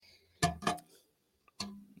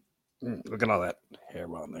Look at all that hair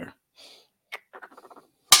on there.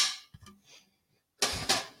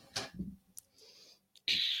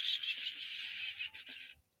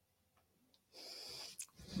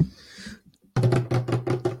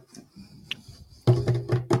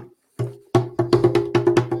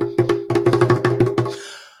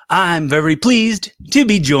 I'm very pleased to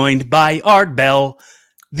be joined by Art Bell,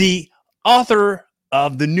 the author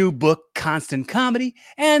of the new book Constant Comedy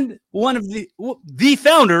and one of the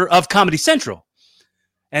founder of Comedy Central.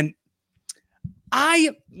 And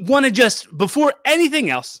I want to just, before anything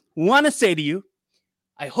else, want to say to you,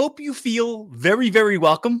 I hope you feel very, very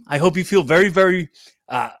welcome. I hope you feel very, very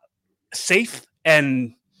safe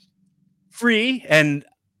and free. And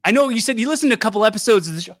I know you said you listened to a couple episodes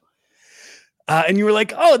of the show. And you were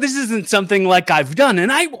like, oh, this isn't something like I've done. And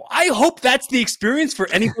I hope that's the experience for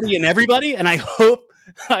anybody and everybody. And I hope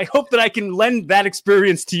that I can lend that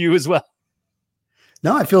experience to you as well.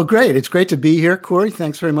 No, I feel great. It's great to be here, Corey.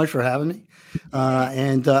 Thanks very much for having me.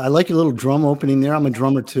 And I like your little drum opening there. I'm a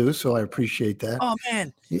drummer too, so I appreciate that. Oh,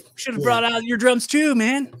 man. Should have brought out your drums too,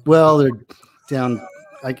 man. Well, they're down.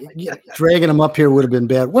 Dragging them up here would have been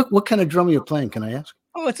bad. What kind of drum are you playing? Can I ask?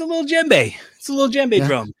 Oh, it's a little djembe. It's a little djembe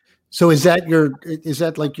drum. So is that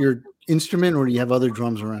like your instrument, or do you have other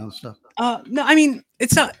drums around and stuff? No, I mean,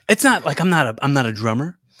 it's not like I'm not a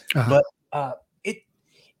drummer, but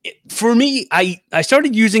for me, I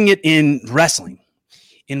started using it in wrestling.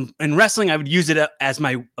 In wrestling, I would use it as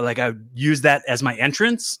I would use that as my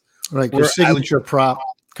entrance. Right, your signature prop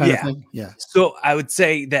kind of thing. Yeah. So I would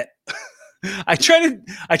say that I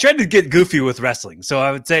tried to get goofy with wrestling. So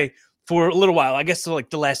I would say for a little while, I guess like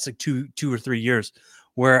the last like two or 3 years,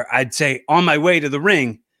 where I'd say on my way to the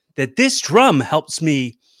ring that this drum helps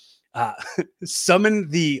me summon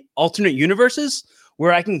the alternate universes,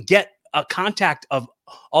 where I can get a contact of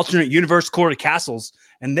alternate universe Corey Castles,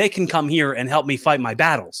 and they can come here and help me fight my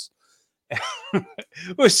battles.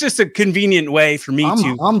 It was just a convenient way for me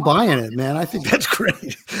I'm buying it, man. I think that's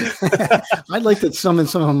great. I'd like to summon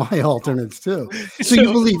some of my alternates too. So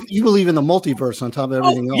you believe in the multiverse on top of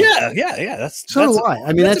everything else? Yeah. That's do I.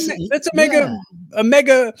 I mean, that's a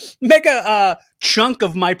mega chunk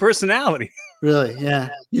of my personality. Really? Yeah.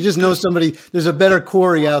 You just know somebody. There's a better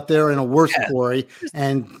Corey out there and a worse Corey,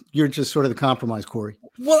 and you're just sort of the compromise Corey.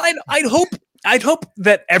 Well, I'd hope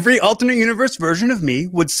that every alternate universe version of me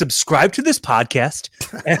would subscribe to this podcast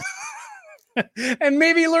and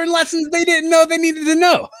maybe learn lessons they didn't know they needed to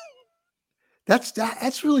know.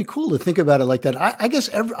 That's really cool to think about it like that. I guess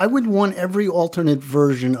I would want every alternate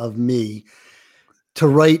version of me to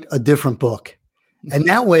write a different book. And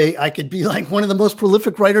that way I could be like one of the most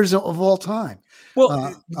prolific writers of all time.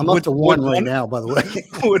 Well, I'm up to one right now, by the way.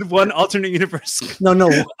 Would one alternate universe? No,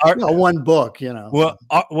 one book, you know. Well,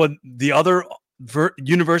 the other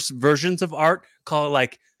universe versions of art call it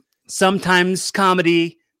like sometimes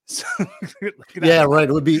comedy. Yeah, right.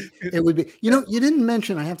 It would be, you know, you didn't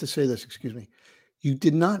mention, I have to say this, excuse me. You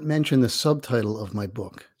did not mention the subtitle of my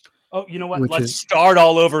book. Oh, you know what? Let's start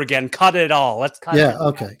all over again. Cut it all. Let's cut it.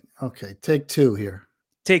 Okay. Okay. Take two here.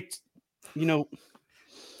 I'm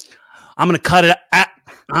going to cut it.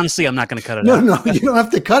 Honestly, I'm not going to cut it out. No, you don't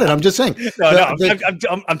have to cut it. I'm just saying.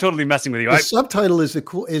 I'm totally messing with you. The subtitle is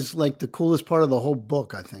like the coolest part of the whole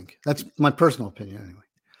book, I think. That's my personal opinion anyway.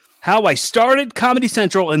 How I started Comedy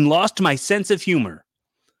Central and lost my sense of humor.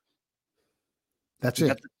 That's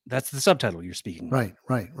it. That's the subtitle you're speaking. Right.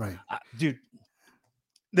 Dude,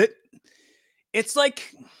 it's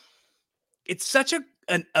like, it's such an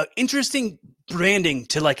interesting branding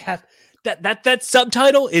to like have that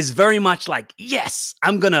subtitle is very much like, yes,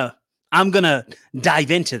 I'm gonna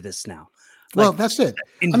dive into this now. Well, that's it.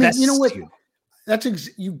 I mean, you know what? You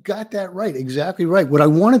got that right. Exactly right. What I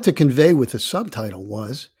wanted to convey with the subtitle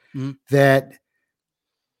was that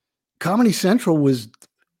Comedy Central was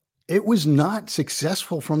not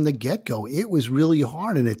successful from the get-go. It was really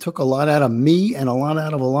hard, and it took a lot out of me and a lot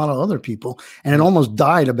out of a lot of other people, and it almost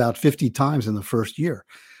died about 50 times in the first year.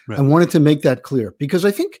 Right. I wanted to make that clear because I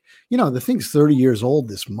think, you know, the thing's 30 years old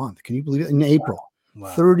this month. Can you believe it? In April.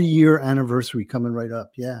 Wow. 30-year anniversary coming right up.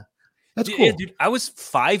 Yeah. That's cool. Yeah, dude, I was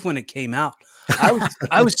 5 when it came out.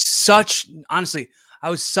 I was such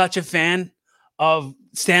a fan of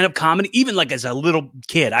stand-up comedy, even like as a little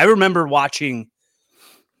kid. I remember watching,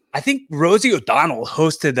 I think Rosie O'Donnell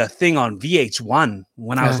hosted a thing on VH1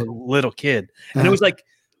 when I was a little kid. And it was like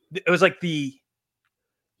there was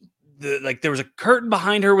a curtain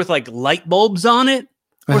behind her with like light bulbs on it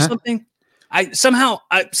or something. I somehow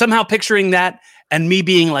picturing that and me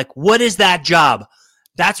being like, what is that job?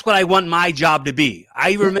 That's what I want my job to be.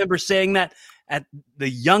 I remember saying that at the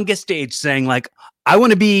youngest age, saying like, I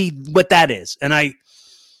want to be what that is. And I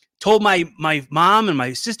told my mom and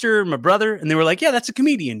my sister and my brother, and they were like, yeah, that's a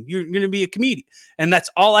comedian. You're going to be a comedian. And that's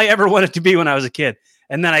all I ever wanted to be when I was a kid.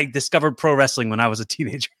 And then I discovered pro wrestling when I was a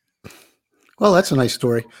teenager. Well, that's a nice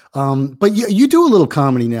story. But you do a little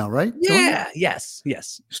comedy now, right? Yeah. Yes.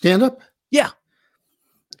 Stand up? Yeah.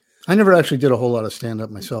 I never actually did a whole lot of stand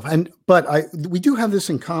up myself. But we do have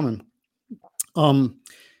this in common.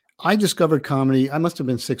 I discovered comedy. I must have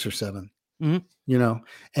been 6 or 7. Mm-hmm.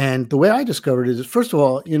 And the way I discovered it is, first of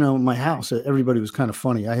all, my house, everybody was kind of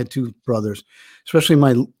funny. I had 2 brothers, especially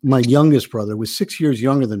my youngest brother was 6 years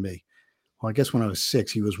younger than me. Well, I guess when I was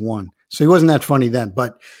 6, he was 1. So he wasn't that funny then.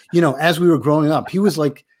 But, as we were growing up, he was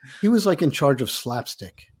like in charge of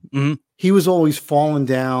slapstick. Mm-hmm. He was always falling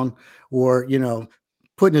down or,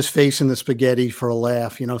 putting his face in the spaghetti for a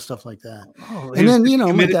laugh, stuff like that. Oh, and then,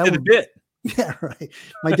 my dad would, bit. Yeah, right.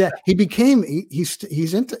 My dad,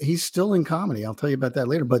 he's still in comedy. I'll tell you about that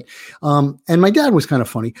later. But, and my dad was kind of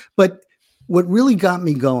funny, but what really got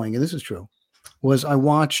me going, and this is true, was I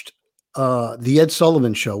watched the Ed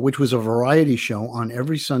Sullivan Show, which was a variety show on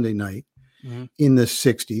every Sunday night in the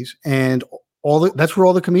 60s. And that's where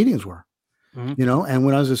all the comedians were, and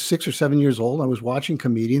when I was 6 or 7 years old, I was watching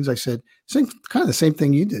comedians. I said, kind of the same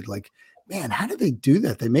thing you did. Like, man, how do they do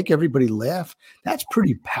that? They make everybody laugh. That's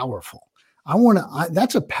pretty powerful.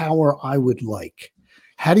 That's a power I would like.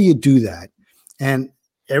 How do you do that? And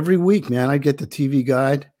every week, man, I'd get the TV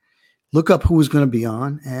guide, look up who was going to be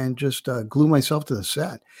on, and just glue myself to the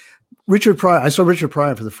set. Richard Pryor. I saw Richard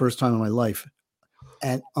Pryor for the first time in my life,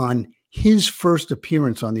 and on his first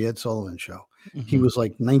appearance on the Ed Sullivan Show, he was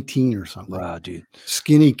like 19 or something. Wow, dude,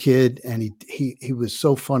 skinny kid, and he was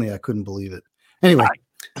so funny I couldn't believe it. Anyway,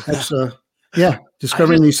 that's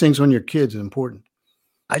discovering these things when you're kids is important.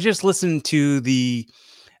 I just listened to the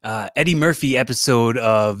Eddie Murphy episode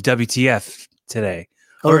of WTF today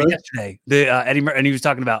yesterday. The Eddie Murphy, and he was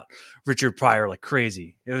talking about Richard Pryor like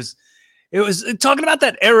crazy. It was talking about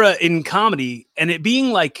that era in comedy and it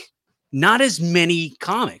being like not as many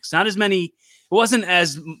comics, not as many. It wasn't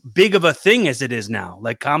as big of a thing as it is now.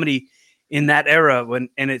 Like comedy in that era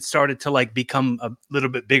and it started to like become a little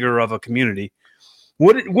bit bigger of a community.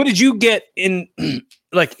 What did you get in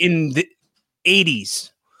like in the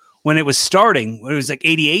 80s? When it was starting, it was like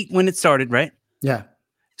 88 when it started, right? Yeah.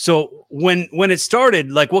 So when it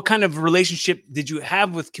started, like what kind of relationship did you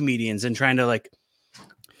have with comedians and try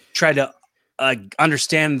to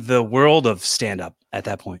understand the world of stand-up at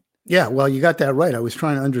that point? Yeah, well, you got that right. I was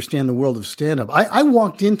trying to understand the world of stand-up. I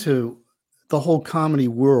walked into the whole comedy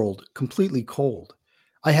world completely cold.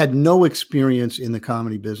 I had no experience in the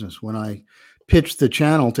comedy business when I pitched the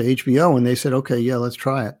channel to HBO and they said, okay, yeah, let's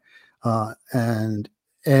try it.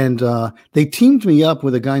 And they teamed me up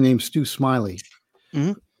with a guy named Stu Smiley.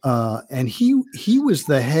 Mm-hmm. And he was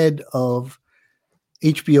the head of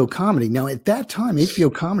HBO Comedy. Now, at that time,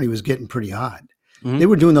 HBO Comedy was getting pretty hot. Mm-hmm. They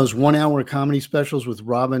were doing those 1-hour comedy specials with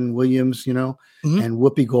Robin Williams, and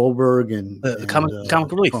Whoopi Goldberg and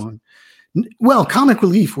Comic Relief. Well, Comic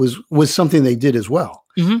Relief was something they did as well.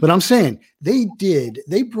 Mm-hmm. But I'm saying they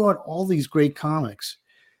brought all these great comics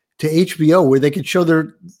to HBO where they could show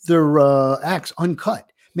their acts uncut.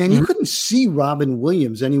 Man, you couldn't see Robin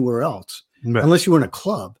Williams anywhere else unless you were in a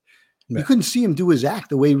club. You couldn't see him do his act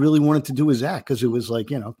the way he really wanted to do his act because it was like,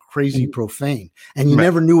 crazy profane and you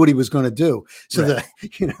never knew what he was going to do. So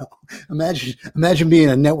imagine being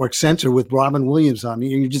a network censor with Robin Williams on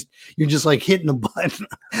you. You're just like hitting a button.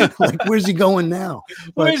 Like, where's he going now?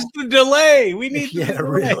 Where's the delay? We need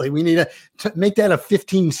really. We need to make that a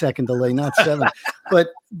 15-second delay, not 7. but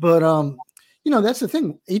that's the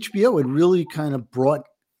thing. HBO had really kind of brought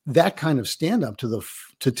that kind of stand-up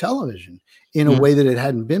to television in a way that it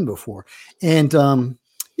hadn't been before. And,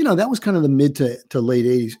 that was kind of the mid to late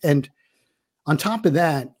 80s. And on top of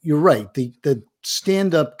that, you're right. The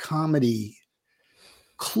stand-up comedy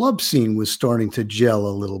club scene was starting to gel a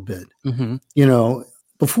little bit. Mm-hmm.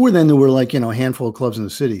 Before then there were like, a handful of clubs in the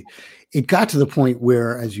city. It got to the point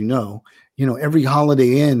where, as every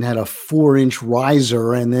Holiday Inn had a 4-inch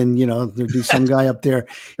riser, and then there'd be some guy up there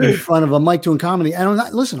in front of a mic doing comedy. And I'm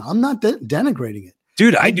not denigrating it,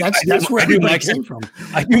 dude. That's where everybody came from.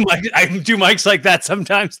 I do mics like that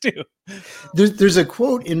sometimes too. There's a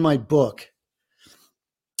quote in my book,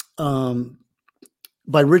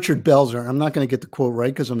 by Richard Belzer. I'm not going to get the quote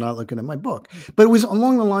right because I'm not looking at my book, but it was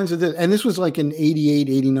along the lines of this, and this was like in 88,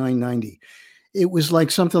 89, 90. It was like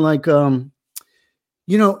something like,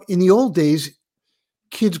 in the old days,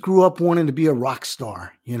 kids grew up wanting to be a rock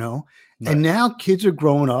star, and now kids are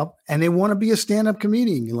growing up and they want to be a stand-up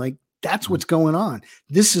comedian. Like, That's what's going on.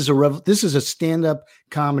 This is a stand-up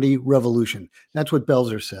comedy revolution. That's what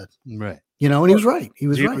Belzer said. Right. You know, and he was right. He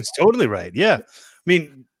was right. He was totally right. Yeah. I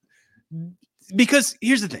mean, because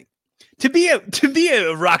here's the thing. To be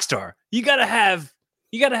a rock star, you gotta have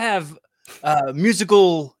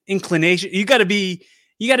musical inclination. You gotta be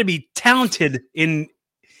talented in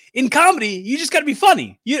comedy. You just gotta be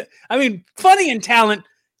funny. Funny and talent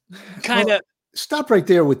kind of. Well, stop right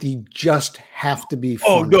there with the just have to be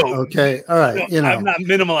funny. Oh no. Okay. All right. No, I'm not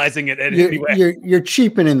minimalizing it in any way. You're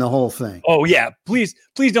cheapening the whole thing. Oh yeah. Please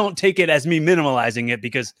don't take it as me minimalizing it,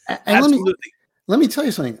 because absolutely. Let me tell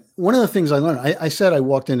you something. One of the things I learned, I said I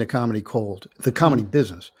walked into comedy cold, the comedy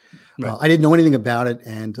business. Right. I didn't know anything about it.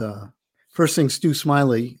 And first thing Stu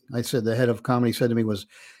Smiley, I said, the head of comedy, said to me was,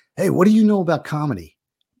 "Hey, what do you know about comedy?"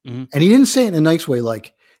 Mm-hmm. And he didn't say it in a nice way,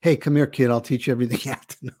 like, "Hey, come here, kid. I'll teach you everything you have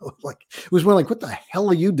to know." Like, it was more like, "What the hell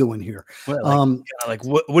are you doing here?" Well,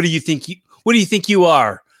 what do you think you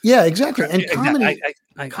are? Yeah, exactly.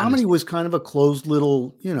 And comedy was kind of a closed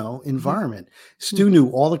little, environment. Mm-hmm. Stu knew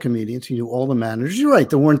all the comedians. He knew all the managers. You're right.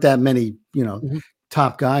 There weren't that many,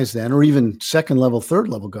 top guys then, or even second level, third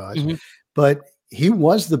level guys. Mm-hmm. But he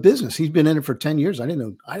was the business. He's been in it for 10 years. I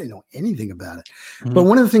didn't know anything about it. Mm-hmm. But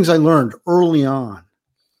one of the things I learned early on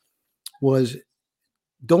was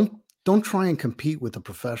don't try and compete with the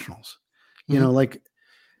professionals. Mm-hmm. Like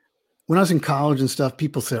when I was in college and stuff,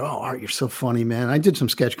 people said, "Oh, Art, you're so funny, man." I did some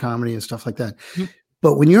sketch comedy and stuff like that. Mm-hmm.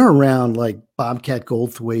 But when you're around like Bobcat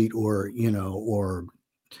Goldthwait or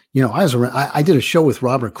I was around, I did a show with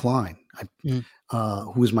Robert Klein, who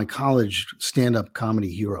was my college stand-up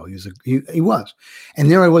comedy hero. He was.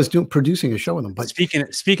 And there I was producing a show with him. But speaking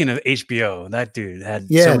of HBO, that dude had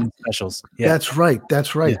so many specials. Yeah. That's right.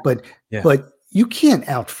 Yeah. But you can't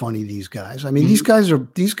out funny these guys. I mean, these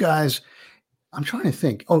guys, I'm trying to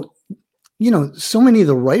think. Oh, so many of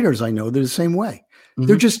the writers I know, they're the same way. Mm-hmm.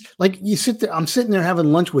 They're just like, you sit there. I'm sitting there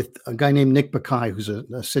having lunch with a guy named Nick Bakay, who's a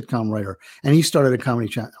sitcom writer, and he started a comedy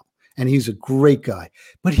channel, and he's a great guy.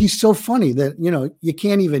 But he's so funny that you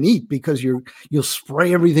can't even eat because you'll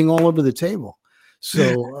spray everything all over the table.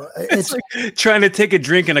 So it's like trying to take a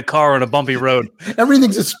drink in a car on a bumpy road.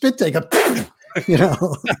 Everything's a spit take.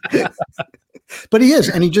 But he is,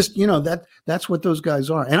 and he just that's what those guys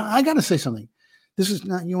are. And I got to say something. This is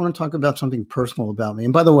not, you want to talk about something personal about me.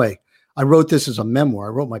 And by the way, I wrote this as a memoir. I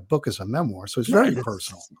wrote my book as a memoir. So it's very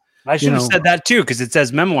personal. I should have said that too, because it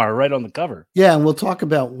says memoir right on the cover. Yeah. And we'll talk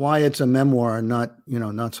about why it's a memoir and not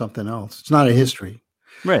something else. It's not a history.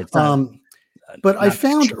 Right. But I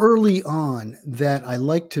found early on that I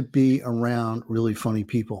like to be around really funny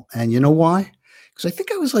people. And you know why? Because I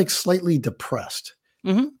think I was like slightly depressed,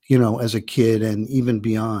 as a kid and even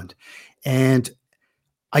beyond. And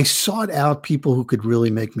I sought out people who could really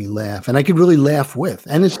make me laugh and I could really laugh with.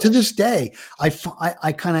 And it's to this day, I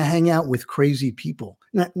kind of hang out with crazy people,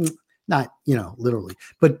 not literally,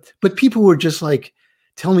 but people who are just like,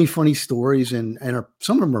 tell me funny stories and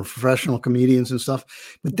some of them are professional comedians and stuff.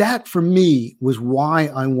 But that for me was why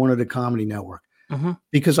I wanted a comedy network,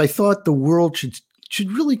 because I thought the world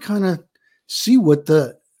should really kind of see what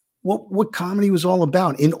comedy was all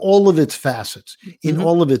about in all of its facets, in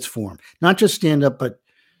all of its form, not just stand up, but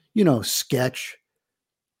sketch,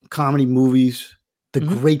 comedy movies, the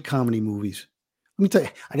great comedy movies. Let me tell you,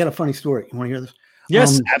 I got a funny story. You want to hear this?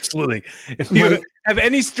 Yes, absolutely. If you have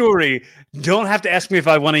any story, don't have to ask me if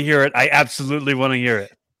I want to hear it. I absolutely want to hear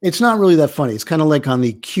it. It's not really that funny. It's kind of like on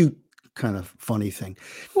the cute kind of funny thing.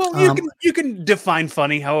 Well, you can define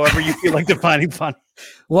funny however you feel like defining funny.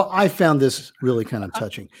 Well, I found this really kind of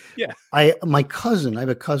touching. Yeah. I have a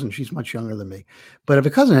cousin, she's much younger than me, but I have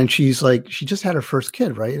a cousin and she just had her first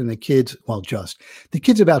kid, right? And the kid's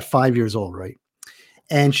about 5 years old, right?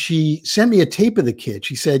 And she sent me a tape of the kid.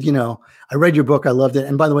 She said, I read your book. I loved it.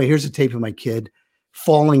 And by the way, here's a tape of my kid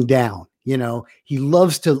falling down. He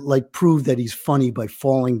loves to like prove that he's funny by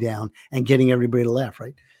falling down and getting everybody to laugh,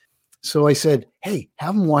 right? So I said, hey,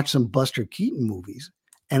 have him watch some Buster Keaton movies.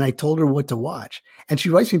 And I told her what to watch. And she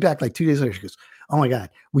writes me back like 2 days later. She goes, oh my God,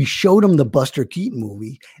 we showed him the Buster Keaton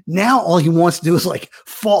movie. Now all he wants to do is like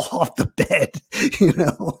fall off the bed,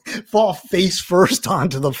 fall face first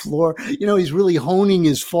onto the floor. He's really honing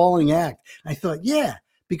his falling act. I thought, yeah,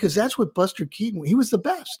 because that's what Buster Keaton, he was the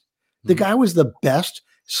best. The guy was the best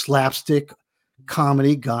slapstick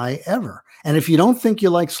comedy guy ever. And if you don't think you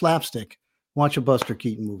like slapstick, watch a Buster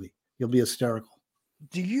Keaton movie. You'll be hysterical.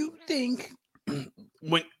 Do you think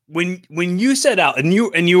when you set out and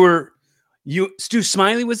you were Stu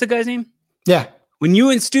Smiley was the guy's name? Yeah. When you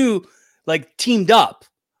and Stu like teamed up,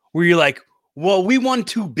 were you like, well, we want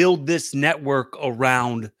to build this network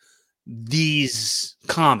around these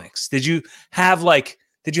comics? Did you have like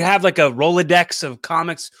a Rolodex of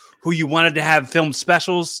comics who you wanted to have film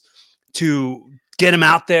specials to get them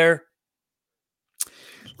out there?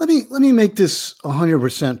 Let me make this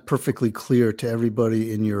 100% perfectly clear to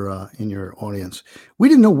everybody in your audience. We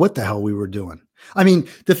didn't know what the hell we were doing. I mean,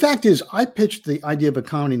 the fact is, I pitched the idea of a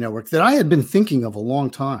comedy network that I had been thinking of a long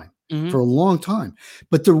time, for a long time,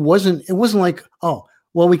 but it wasn't like, oh,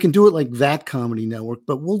 well, we can do it like that comedy network,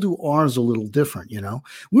 but we'll do ours a little different.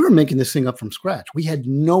 We were making this thing up from scratch. We had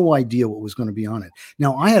no idea what was going to be on it.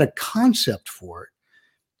 Now, I had a concept for it.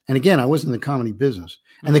 And again, I wasn't in the comedy business.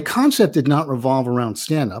 And the concept did not revolve around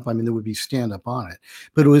stand-up. I mean, there would be stand-up on it,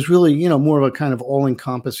 but it was really, more of a kind of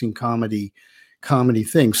all-encompassing comedy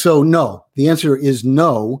thing. So no, the answer is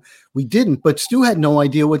no, we didn't, but Stu had no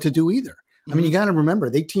idea what to do either. I mean, you got to remember,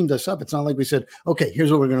 they teamed us up. It's not like we said, okay,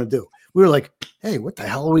 here's what we're going to do. We were like, hey, what the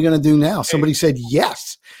hell are we going to do now? Somebody said,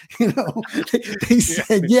 yes. They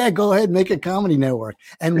said, yeah, go ahead, make a comedy network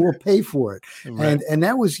and we'll pay for it. Right. And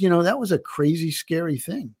that was, that was a crazy, scary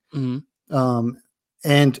thing.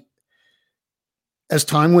 And as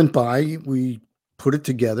time went by, we put it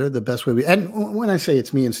together the best way and when I say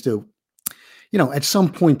it's me and Stu, at some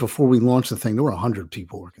point before we launched the thing, there were hundreds of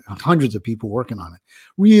people working on it.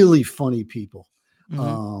 Really funny people,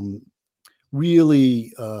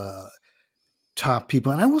 really top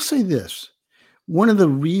people. And I will say this: one of the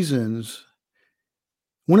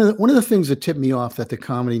things that tipped me off that the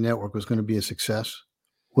Comedy Network was going to be a success,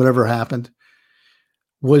 whatever happened,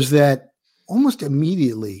 was that almost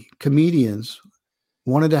immediately comedians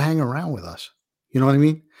wanted to hang around with us. You know what I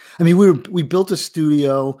mean? I mean, we built a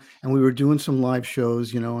studio and we were doing some live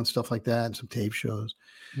shows, and stuff like that, and some tape shows.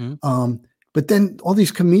 But then all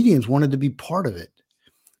these comedians wanted to be part of it.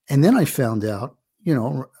 And then I found out,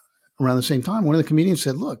 around the same time, one of the comedians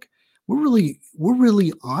said, look, we're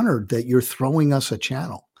really honored that you're throwing us a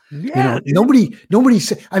channel. Yeah, nobody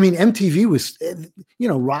said, I mean, MTV was,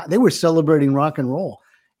 they were celebrating rock and roll.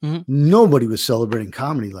 Nobody was celebrating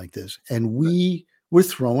comedy like this. And we were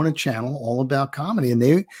throwing a channel all about comedy,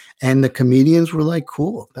 and the comedians were like,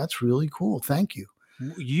 cool, that's really cool. Thank you.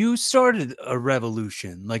 You started a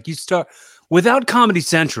revolution. Like without Comedy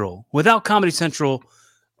Central,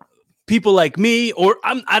 people like me, or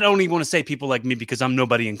I don't even want to say people like me because I'm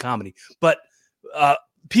nobody in comedy, but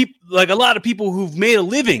people like a lot of people who've made a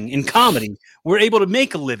living in comedy were able to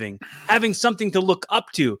make a living having something to look up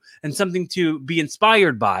to and something to be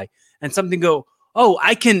inspired by and something go, oh,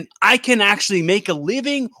 I can actually make a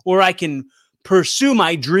living, or I can pursue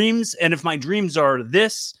my dreams. And if my dreams are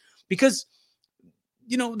this, because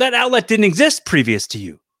that outlet didn't exist previous to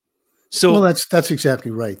you. So well, that's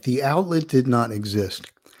exactly right. The outlet did not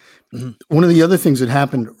exist. One of the other things that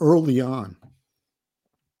happened early on,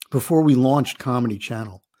 before we launched Comedy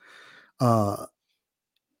Channel,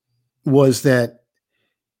 was that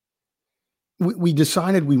we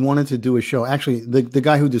decided we wanted to do a show. Actually, the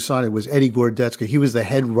guy who decided was Eddie Gordetska. He was the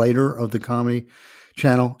head writer of the Comedy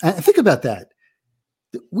Channel. And think about that.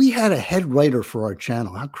 We had a head writer for our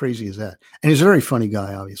channel. How crazy is that? And he's a very funny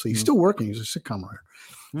guy, obviously. He's still working. He's a sitcom writer.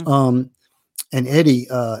 And Eddie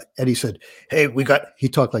said, hey, he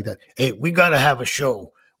talked like that. Hey, we got to have a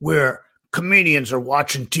show where comedians are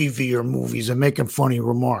watching TV or movies and making funny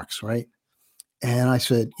remarks, right? And I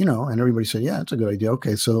said, and everybody said, yeah, that's a good idea.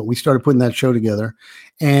 Okay. So we started putting that show together.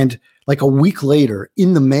 And like a week later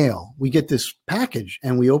in the mail, we get this package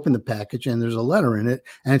and we open the package and there's a letter in it.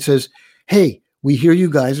 And it says, hey, we hear you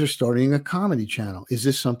guys are starting a comedy channel. Is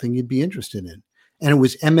this something you'd be interested in? And it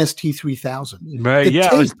was MST 3000. Right. Yeah.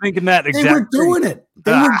 I was thinking that exactly. They were doing it.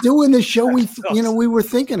 They were doing the show we were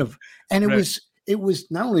thinking of. And it was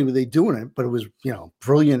not only were they doing it, but it was,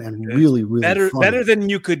 brilliant and really, really funny.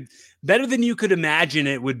 Better than you could imagine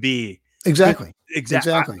it would be. Exactly.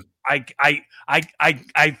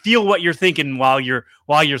 I feel what you're thinking while you're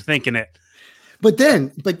thinking it. But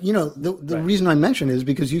the reason I mention it is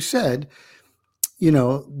because you said,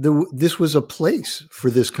 this was a place for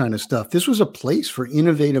this kind of stuff. This was a place for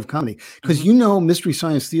innovative comedy because, Mystery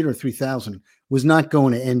Science Theater 3000 was not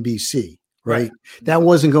going to NBC, right? That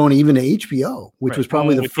wasn't going even to HBO, which was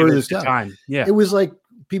probably the furthest out. Yeah. It was like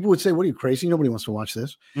people would say, what are you, crazy? Nobody wants to watch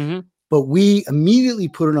this. But we immediately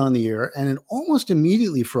put it on the air, and it almost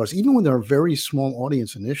immediately for us, even with our very small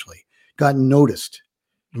audience initially, got noticed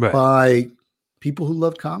by people who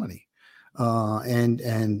loved comedy.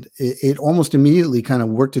 And it almost immediately kind of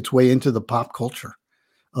worked its way into the pop culture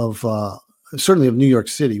of certainly of New York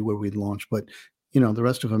City where we'd launched, but the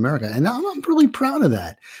rest of America. And I'm really proud of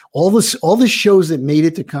that. All the shows that made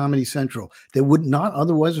it to Comedy Central that would not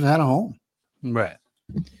otherwise have had a home. Right.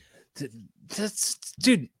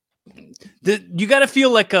 Dude, you got to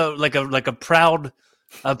feel like a proud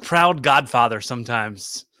godfather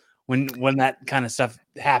sometimes when that kind of stuff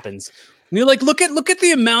happens. And you're like, look at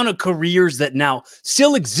the amount of careers that now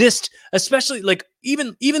still exist, especially like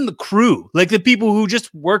even the crew, like the people who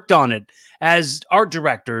just worked on it as art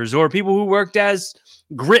directors, or people who worked as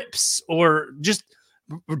grips, or just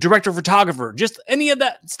director photographer, just any of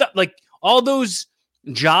that stuff, like all those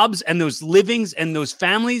jobs and those livings and those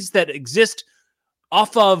families that exist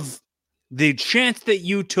off of the chance that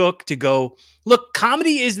you took to go, look,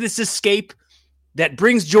 comedy is this escape that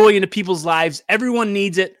brings joy into people's lives. Everyone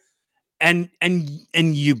needs it. And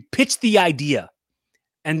you pitched the idea,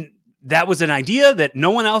 and that was an idea that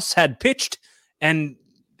no one else had pitched. And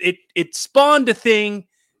it spawned a thing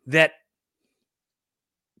that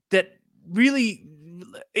really,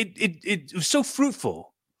 it was so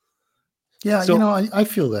fruitful. Yeah. So, I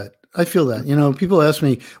feel that. People ask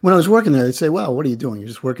me when I was working there, they'd say, well, what are you doing? You're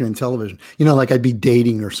just working in television. Like I'd be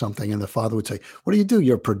dating or something. And the father would say, what do you do?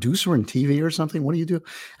 You're a producer in TV or something. What do you do? And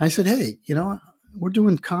I said, hey, we're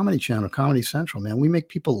doing Comedy Channel, Comedy Central, man. We make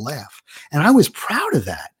people laugh. And I was proud of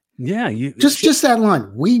that. Yeah. Just that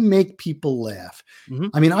line. We make people laugh. Mm-hmm.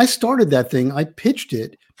 I mean, I started that thing. I pitched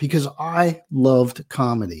it because I loved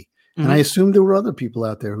comedy. Mm-hmm. And I assumed there were other people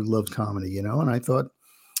out there who loved comedy, and I thought,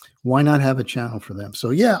 why not have a channel for them?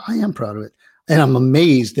 So yeah, I am proud of it. And I'm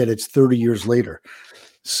amazed that it's 30 years later.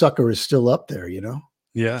 Sucker is still up there,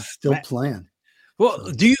 Yeah. Still playing. Well,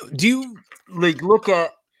 so. Do you like look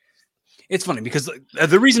at, it's funny because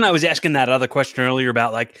the reason I was asking that other question earlier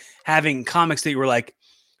about like having comics that you were like,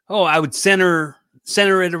 oh, I would center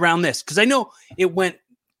it around this, because I know it went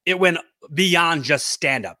beyond just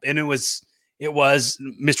stand up, and it was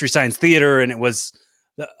Mystery Science Theater, and it was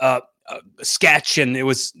sketch, and it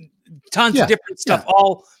was tons of different stuff,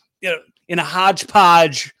 all in a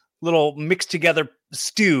hodgepodge little mixed together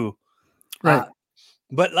stew, right?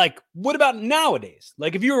 But like, what about nowadays?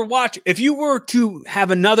 Like, if you were to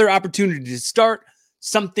have another opportunity to start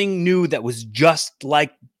something new that was just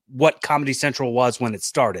like what Comedy Central was when it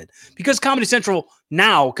started, because Comedy Central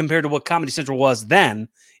now compared to what Comedy Central was then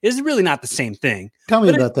is really not the same thing. Tell me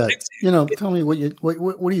about that. Tell me what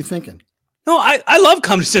are you thinking? No, I love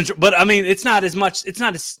Comedy Central, but I mean, it's not as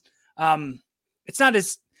kind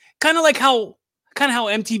of like how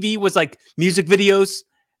MTV was like music videos,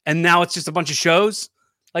 and now it's just a bunch of shows.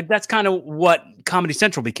 Like, that's kind of what Comedy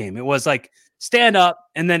Central became. It was like stand up,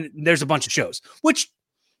 and then there's a bunch of shows, which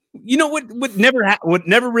would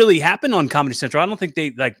never really happen on Comedy Central. I don't think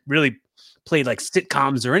they like really played like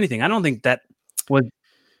sitcoms or anything. I don't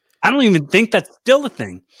even think that's still a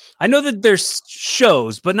thing. I know that there's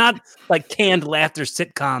shows, but not like canned laughter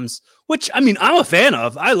sitcoms, which, I mean, I'm a fan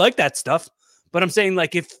of. I like that stuff. But I'm saying,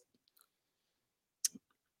 like, if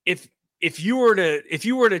you were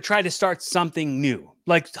to try to start something new,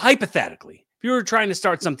 like hypothetically, if you were trying to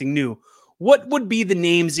start something new, what would be the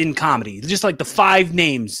names in comedy? Just like the 5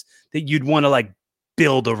 names that you'd want to like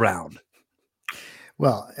build around.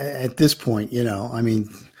 Well, at this point, I mean,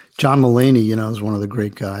 John Mulaney, is one of the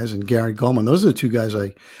great guys, and Gary Goldman. Those are the 2 guys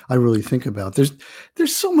I really think about. There's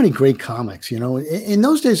so many great comics, In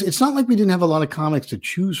those days, it's not like we didn't have a lot of comics to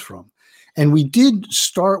choose from. And we did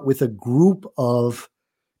start with a group of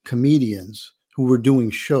comedians who were doing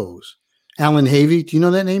shows. Alan Havey, do you know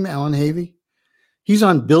that name, Alan Havey? He's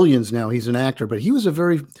on Billions now. He's an actor, but he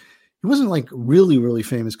wasn't like really, really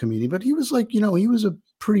famous comedian, but he was like, he was a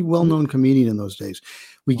pretty well-known comedian in those days.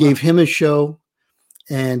 We gave him a show.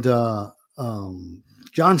 And Jon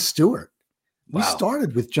Stewart. We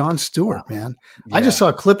started with Jon Stewart, man. Yeah. I just saw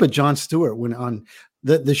a clip of Jon Stewart when on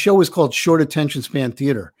the show was called Short Attention Span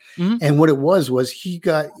Theater. Mm-hmm. And what it was he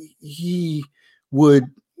would,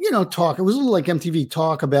 talk. It was a little like MTV,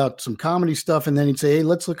 talk about some comedy stuff. And then he'd say, hey,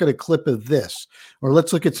 let's look at a clip of this, or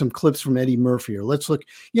let's look at some clips from Eddie Murphy, or let's look,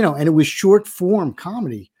 and it was short form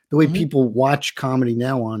comedy, the way people watch comedy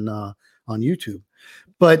now on YouTube.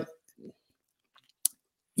 But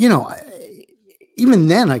even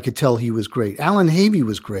then I could tell he was great. Alan Havey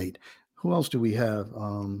was great. Who else do we have?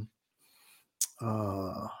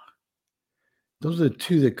 Those are the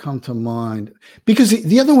 2 that come to mind, because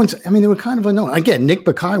the other ones, I mean, they were kind of unknown. Again, Nick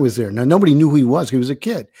Bakay was there. Now, nobody knew who he was. He was a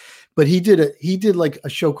kid, but he did like a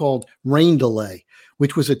show called Rain Delay,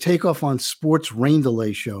 which was a takeoff on sports rain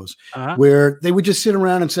delay shows, where they would just sit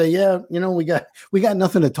around and say, yeah, we got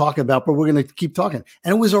nothing to talk about, but we're going to keep talking.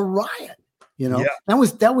 And it was a riot.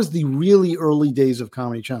 That was the really early days of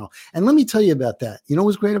Comedy Channel. And let me tell you about that. What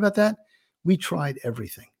was great about that? We tried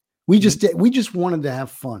everything. We just wanted to have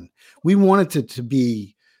fun. We wanted it to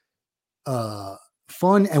be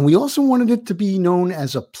fun. And we also wanted it to be known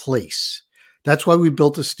as a place. That's why we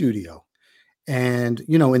built a studio. And,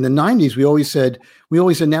 you know, in the 90s, we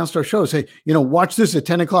always announced our shows. Hey, you know, watch this at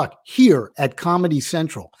 10 o'clock here at Comedy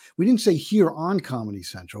Central. We didn't say here on Comedy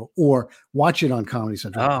Central or watch it on Comedy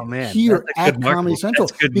Central. Oh man, here at Comedy Central.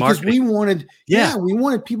 Because we wanted, we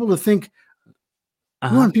wanted people to think,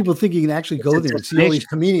 we wanted people thinking you can actually go there and see all these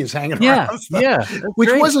comedians hanging around.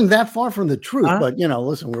 Which wasn't that far from the truth. But, you know,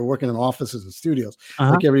 listen, we're working in offices and studios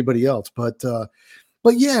like everybody else. But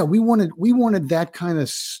yeah, we wanted that kind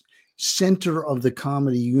of center of the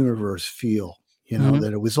comedy universe feel, you know,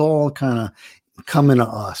 that it was all kind of coming to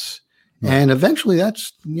us. And eventually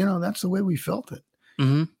that's the way we felt it.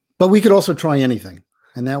 But we could also try anything.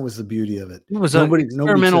 And that was the beauty of it. It was an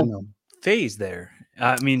experimental phase there.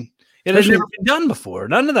 I mean, it had never been done before.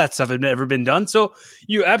 None of that stuff had ever been done. So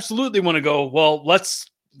you absolutely want to go, well, let's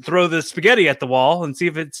throw the spaghetti at the wall and see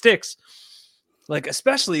if it sticks. Like,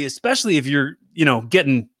 especially if you're, you know,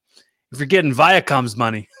 getting Viacom's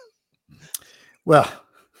money. Well,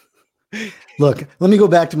 look, let me go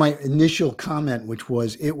back to my initial comment, which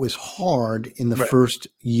was it was hard in the first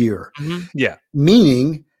year. Yeah.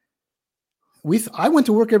 Meaning I went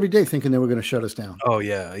to work every day thinking they were going to shut us down. Oh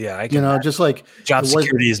yeah. Yeah. Just like job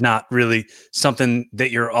security is not really something that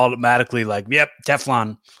you're automatically like, yep,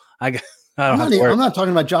 Teflon. I'm not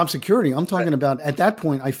talking about job security. I'm talking about at that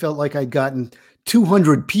point, I felt like I'd gotten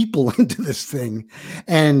 200 people into this thing,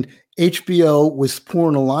 and HBO was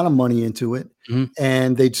pouring a lot of money into it,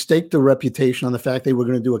 and they'd staked the reputation on the fact they were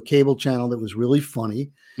going to do a cable channel that was really funny.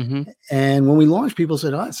 And when we launched, people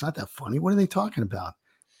said, "Oh, it's not that funny. What are they talking about?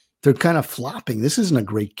 They're kind of flopping. This isn't a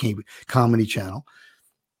great comedy channel."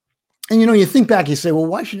 And, you know, you think back, you say, well,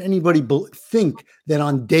 why should anybody think that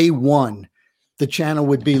on day one, the channel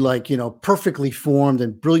would be like, you know, perfectly formed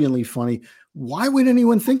and brilliantly funny? Why would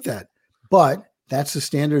anyone think that? But that's the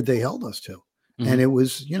standard they held us to. And it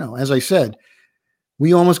was, you know, as I said,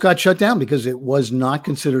 we almost got shut down because it was not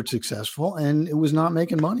considered successful and it was not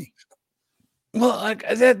making money. Well,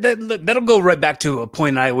 that'll go right back to a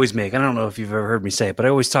point I always make. I don't know if you've ever heard me say it, but I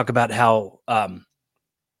always talk about how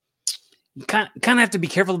you kind of have to be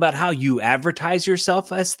careful about how you advertise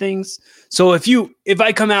yourself as things. So if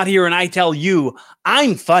I come out here and I tell you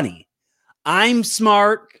I'm funny, I'm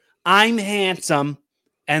smart, I'm handsome,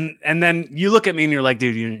 and then you look at me and you're like,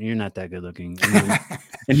 dude, you're not that good looking,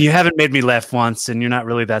 and you haven't made me laugh once, and you're not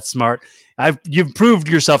really that smart. You've proved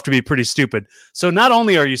yourself to be pretty stupid. So not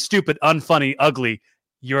only are you stupid, unfunny, ugly,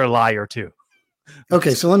 you're a liar too.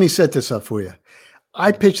 Okay, so let me set this up for you.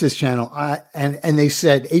 I pitched this channel, and they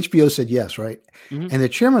said, HBO said yes, right? And the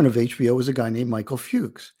chairman of HBO was a guy named Michael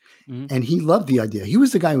Fuchs, and he loved the idea. He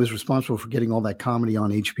was the guy who was responsible for getting all that comedy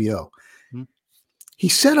on HBO. He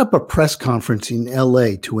set up a press conference in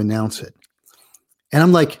LA to announce it. And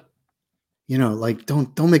I'm like, you know, like,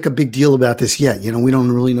 don't make a big deal about this yet. You know, we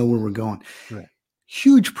don't really know where we're going. Right.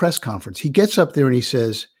 Huge press conference. He gets up there and he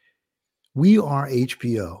says, "We are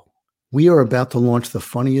HBO. We are about to launch the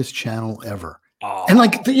funniest channel ever." Oh. And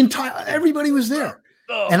like everybody was there.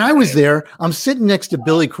 Oh, and I was there. I'm sitting next to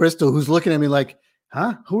Billy Crystal, who's looking at me like,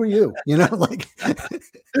 huh? Who are you? You know, like,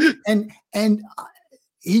 and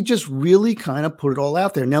he just really kind of put it all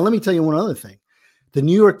out there. Now, let me tell you one other thing. The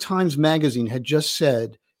New York Times Magazine had just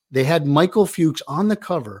said they had Michael Fuchs on the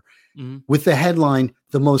cover with the headline,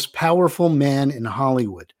 "The Most Powerful Man in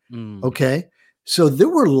Hollywood." Okay. So there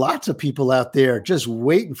were lots of people out there just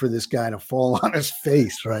waiting for this guy to fall on his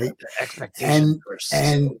face, right? And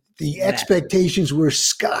the expectations were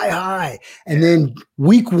sky high. And then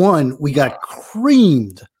week one, we got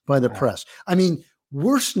creamed by the press. I mean,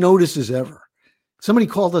 worst notices ever. Somebody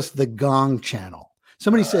called us the Gong Channel.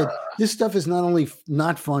 Somebody said, this stuff is not only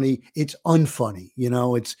not funny, it's unfunny. You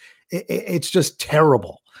know, it's just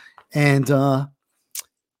terrible. And,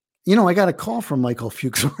 you know, I got a call from Michael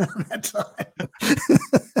Fuchs around that time.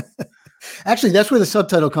 Actually, that's where the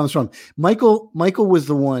subtitle comes from. Michael was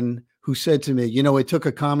the one who said to me, you know, it took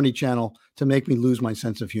a comedy channel to make me lose my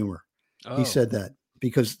sense of humor. Oh. He said that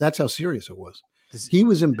because that's how serious it was. He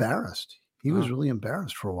was embarrassed. He was really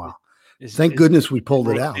embarrassed for a while. Thank goodness we pulled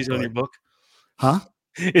it out. He's on your book? Huh?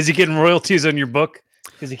 Is he getting royalties on your book?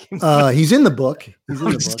 He's in the book. He's in the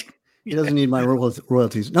book. He doesn't need my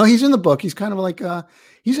royalties. No, he's in the book. He's kind of like,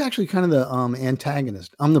 he's actually kind of the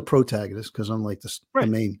antagonist. I'm the protagonist because I'm like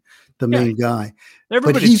the main guy.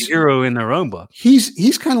 Everybody's a hero in their own book.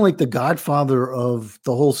 He's kind of like the godfather of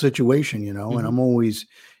the whole situation, you know, and I'm always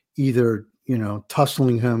either, you know,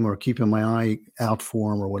 tussling him or keeping my eye out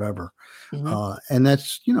for him or whatever. And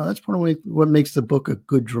that's, you know, that's part of what makes the book a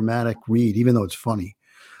good dramatic read, even though it's funny.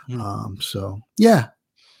 So yeah,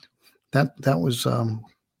 that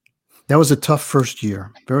That was a tough first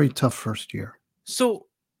year. Very tough first year. So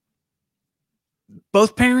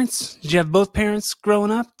both parents? Did you have both parents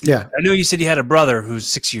growing up? Yeah. I know you said you had a brother who's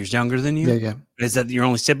 6 years younger than you. Yeah. Is that your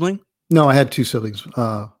only sibling? No, I had two siblings.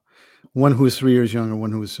 One who was 3 years younger,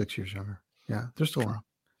 one who was 6 years younger. Yeah, they're still around.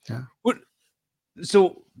 Yeah. What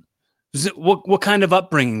kind of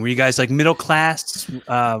upbringing were you guys? Like middle class,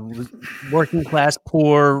 working class,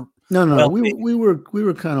 poor? No. We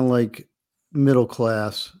were kind of like middle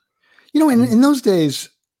class. In those days,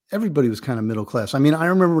 everybody was kind of middle class. I mean, I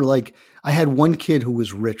remember like I had one kid who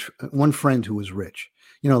was rich, one friend who was rich.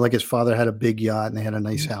 Like his father had a big yacht and they had a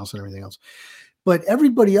nice house and everything else. But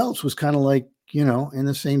everybody else was kind of like, in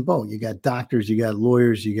the same boat. You got doctors, you got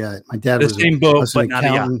lawyers, my dad was the same boat, but not a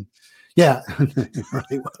yacht. Yeah.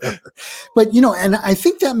 Right, but, and I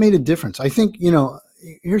think that made a difference. I think,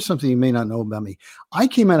 here's something you may not know about me. I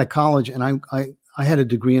came out of college and I had a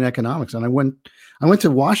degree in economics, and I went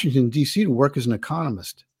to Washington, D.C. to work as an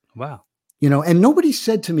economist. Wow. And nobody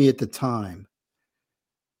said to me at the time,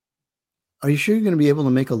 are you sure you're going to be able to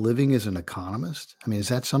make a living as an economist? I mean, is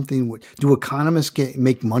that something, do economists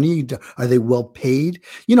make money? Are they well paid?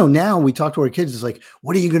 Now we talk to our kids, it's like,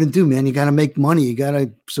 what are you going to do, man? You got to make money. You got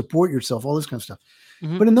to support yourself, all this kind of stuff.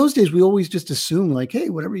 Mm-hmm. But in those days, we always just assume like, hey,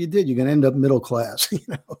 whatever you did, you're going to end up middle class.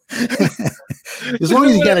 As long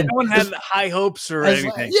as you got no one had high hopes or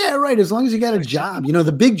anything. Yeah, right. As long as you got a job,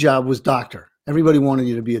 the big job was doctor. Everybody wanted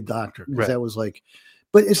you to be a doctor because that was like,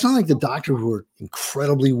 but it's not like the doctor who were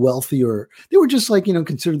incredibly wealthy, or they were just like,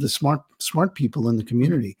 considered the smart people in the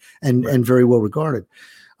community and very well regarded.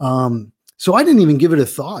 So I didn't even give it a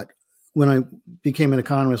thought when I became an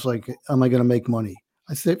economist. Like, am I going to make money?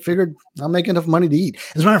 I figured I'll make enough money to eat.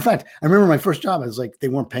 As a matter of fact, I remember my first job, I was like, they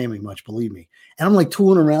weren't paying me much, believe me. And I'm like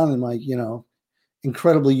tooling around in my,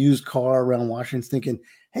 incredibly used car around Washington thinking,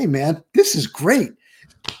 hey man, this is great.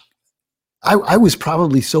 I was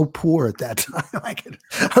probably so poor at that time. I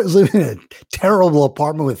was living in a terrible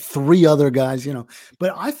apartment with 3 other guys,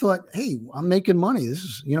 but I thought, hey, I'm making money. This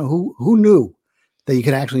is, who knew that you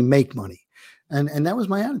could actually make money? And that was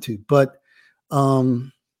my attitude. But my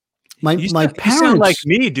parents, you sound like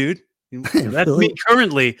me, dude. That's really? Me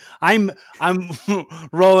currently. I'm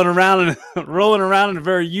rolling around in a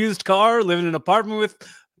very used car, living in an apartment with a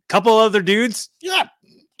couple other dudes. Yeah,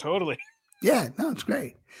 totally. Yeah, no, it's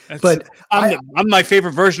great. But I'm my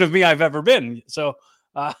favorite version of me I've ever been. So,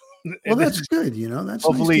 well, that's good. That's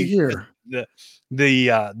hopefully nice to hear.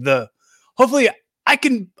 The hopefully I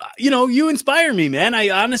can. You inspire me, man.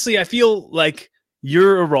 I feel like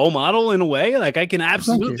you're a role model in a way. Like I can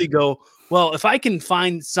absolutely go, well, if I can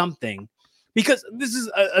find something, because this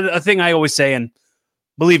is a thing I always say, and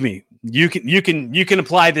believe me, you can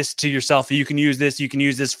apply this to yourself. You can use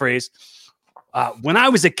this phrase. When I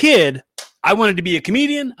was a kid, I wanted to be a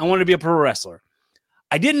comedian. I wanted to be a pro wrestler.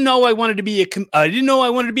 I didn't know I wanted to be a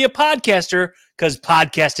podcaster because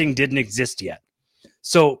podcasting didn't exist yet.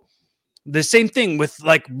 So the same thing with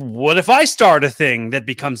like, what if I start a thing that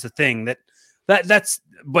becomes a thing that's,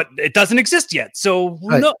 but it doesn't exist yet. So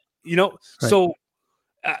right. Right. So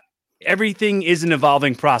everything is an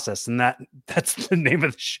evolving process, and that's the name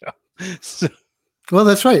of the show. So. Well,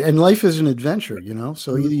 that's right. And life is an adventure,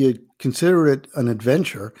 so either you consider it an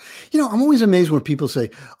adventure. I'm always amazed when people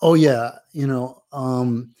say, oh yeah, you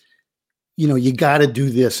got to do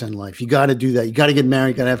this in life. You got to do that. You got to get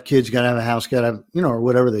married, you got to have kids, you got to have a house, got to have, or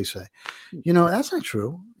whatever they say. That's not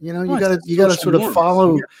true. You got to sort of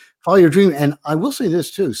follow your dream. And I will say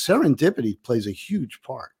this too, serendipity plays a huge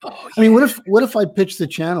part. Oh, yeah. I mean, what if I pitched the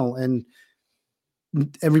channel and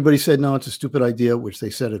everybody said, no, it's a stupid idea, which they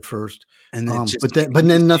said at first. And then but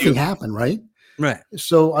then nothing happened. Right.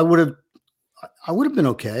 So I would have been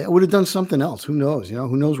okay. I would have done something else. Who knows?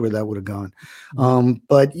 Who knows where that would have gone.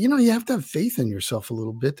 But you have to have faith in yourself a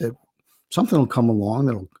little bit that something will come along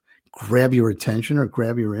that'll grab your attention or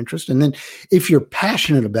grab your interest. And then if you're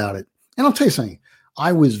passionate about it, and I'll tell you something,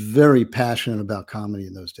 I was very passionate about comedy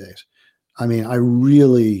in those days. I mean, I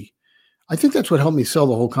think that's what helped me sell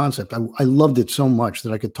the whole concept. I loved it so much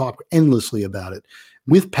that I could talk endlessly about it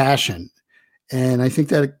with passion. And I think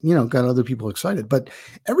that, got other people excited, but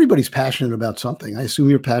everybody's passionate about something. I assume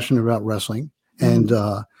you're passionate about wrestling and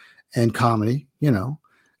comedy,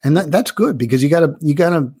 and that's good because you gotta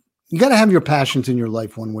have your passions in your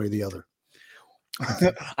life one way or the other.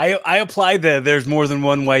 I apply there's more than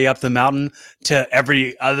one way up the mountain to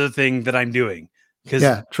every other thing that I'm doing.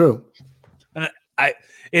 Yeah, true.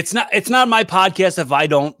 It's not my podcast if I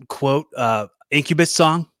don't quote Incubus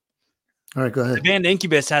song. All right, go ahead. The band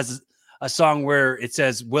Incubus has a song where it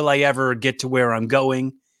says, will I ever get to where I'm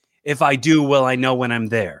going? If I do, will I know when I'm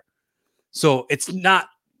there? So it's not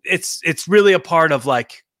it's really a part of,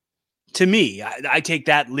 like, to me, I take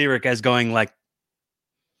that lyric as going like,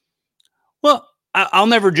 well, I'll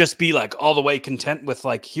never just be like all the way content with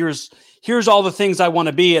like, here's all the things I want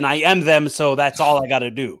to be, and I am them. So that's all I got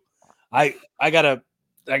to do. I gotta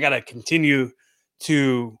continue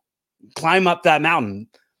to climb up that mountain.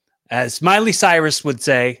 As Miley Cyrus would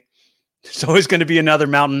say, there's always going to be another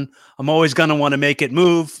mountain. I'm always going to want to make it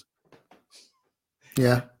move.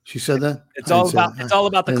 Yeah, she said that. It's all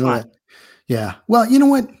about the climb. Yeah. Well, you know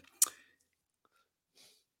what?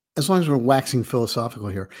 As long as we're waxing philosophical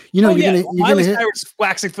here, you're gonna hit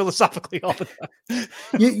waxing philosophically all the time.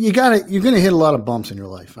 you're gonna hit a lot of bumps in your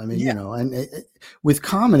life. I mean, and with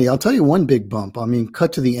comedy, I'll tell you one big bump. I mean,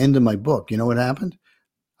 cut to the end of my book. You know what happened?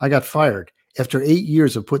 I got fired after 8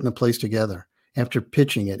 years of putting the place together, after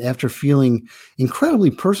pitching it, after feeling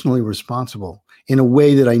incredibly personally responsible in a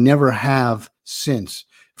way that I never have since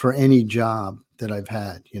for any job that I've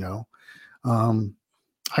had.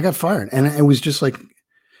 I got fired, and it was just like.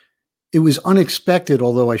 It was unexpected,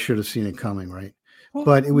 although I should have seen it coming, right?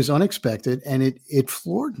 But it was unexpected, and it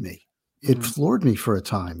floored me. It floored me for a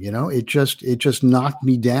time, It just knocked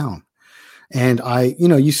me down. And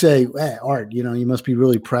you say, hey, Art, you must be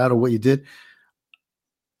really proud of what you did.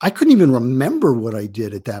 I couldn't even remember what I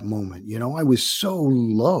did at that moment. I was so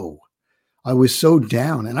low. I was so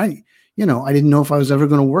down, and I didn't know if I was ever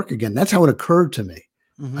going to work again. That's how it occurred to me.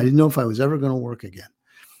 Mm-hmm. I didn't know if I was ever going to work again.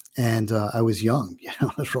 And I was young, I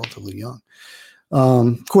was relatively young.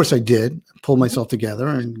 Of course I did pull myself together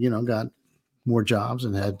and, got more jobs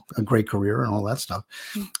and had a great career and all that stuff.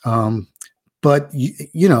 But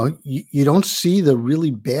you don't see the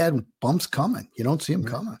really bad bumps coming. You don't see them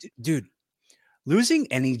coming. Dude, losing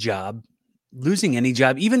any job,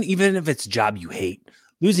 even if it's a job you hate,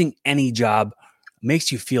 losing any job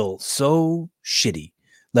makes you feel so shitty.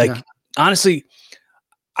 Like, honestly,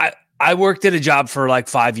 I worked at a job for like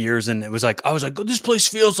 5 years, and it was like, I was like, oh, this place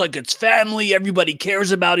feels like it's family. Everybody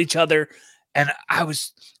cares about each other. And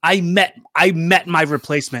I met my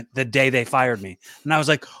replacement the day they fired me. And I was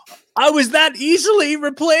like, I was that easily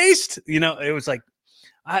replaced. It was like,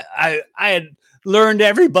 I had learned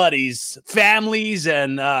everybody's families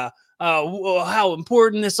and how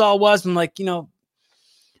important this all was. And like, the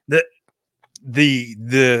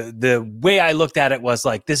way I looked at it was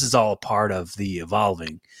like, this is all a part of the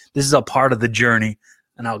evolving. This is a part of the journey,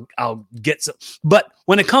 and I'll get some. But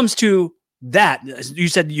when it comes to that, you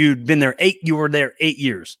said you'd been there you were there 8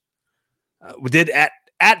 years. Did at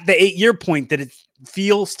the 8-year point, did it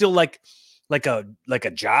feel still like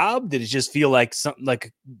a job? Did it just feel like something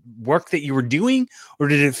like work that you were doing, or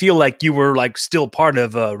did it feel like you were like still part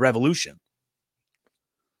of a revolution?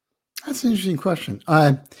 That's an interesting question.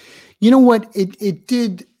 You know what? It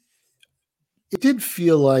did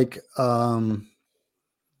feel like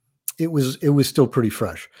it was still pretty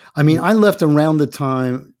fresh. I mean, I left around the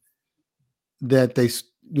time that they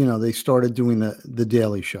started doing the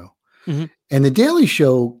Daily Show. Mm-hmm. And the Daily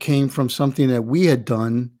Show came from something that we had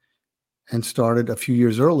done and started a few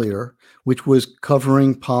years earlier, which was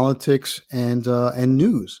covering politics and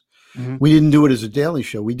news. Mm-hmm. We didn't do it as a Daily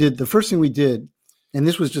Show. The first thing we did, and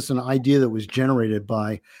this was just an idea that was generated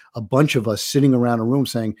by a bunch of us sitting around a room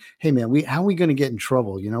saying, hey, man, how are we going to get in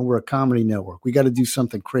trouble? We're a comedy network. We got to do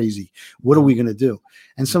something crazy. What are we going to do?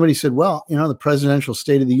 And somebody said, well, the presidential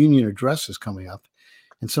State of the Union address is coming up.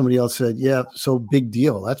 And somebody else said, yeah, so big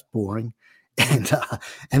deal. That's boring. And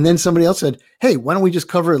then somebody else said, hey, why don't we just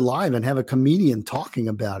cover it live and have a comedian talking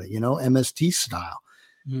about it, MST style.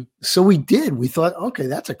 Mm-hmm. So we did. We thought, okay,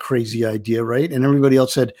 that's a crazy idea, right? And everybody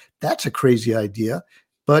else said, that's a crazy idea,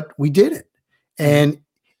 but we did it. And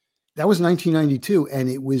that was 1992. And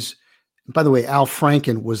it was, by the way, Al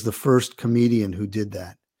Franken was the first comedian who did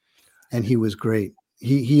that. And he was great.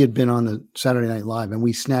 He had been on the Saturday Night Live, and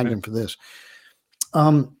we snagged him for this.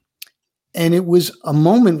 And it was a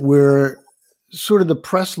moment where sort of the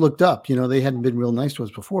press looked up. They hadn't been real nice to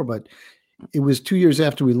us before, but it was 2 years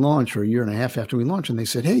after we launched, or a year and a half after we launched, and they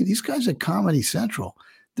said, hey, these guys at Comedy Central,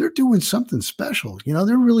 they're doing something special.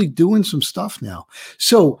 They're really doing some stuff now.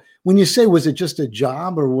 So when you say, was it just a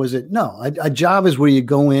job, or was it, no, a job is where you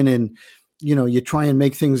go in and, you try and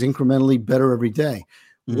make things incrementally better every day.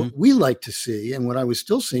 Mm-hmm. What we like to see, and what I was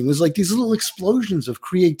still seeing, was like these little explosions of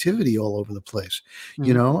creativity all over the place,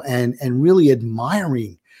 mm-hmm. and really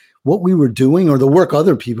admiring what we were doing or the work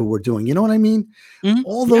other people were doing. You know what I mean? Mm-hmm.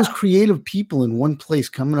 All those creative people in one place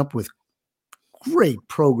coming up with great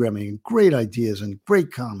programming, great ideas, and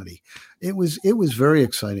great comedy. It was very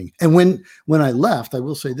exciting. And when I left, I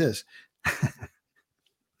will say this,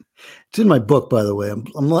 It's in my book, by the way.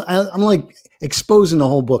 I'm like exposing the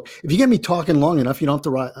whole book. If you get me talking long enough, you don't have to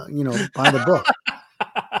write, buy the book.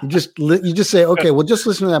 You just say, okay, well, just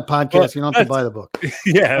listen to that podcast. Well, you don't have to buy the book.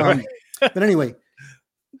 Yeah. Right. But anyway,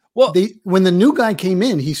 well, when the new guy came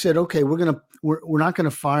in, he said, okay, we're not going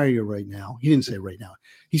to fire you right now. He didn't say right now.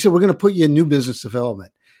 He said, we're going to put you in new business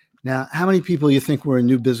development. Now, how many people do you think were in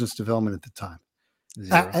new business development at the time?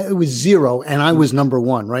 It was 0, and I was number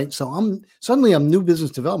 1, right? So I'm new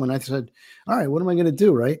business development. I said, all right, what am I going to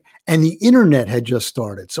do, right? And the internet had just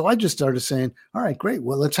started. So I just started saying, all right, great.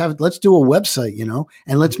 Well, let's do a website,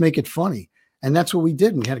 and let's make it funny. And that's what we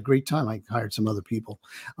did. And we had a great time. I hired some other people.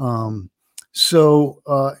 And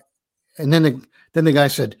then the guy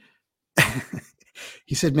said,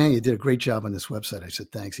 he said, man, you did a great job on this website. I said,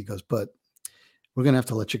 thanks. He goes, but we're going to have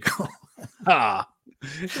to let you go.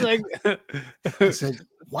 Like I said,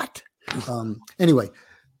 what? Anyway,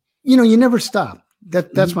 you never stop.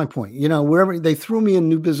 That's my point. Wherever they threw me in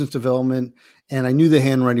new business development, and I knew the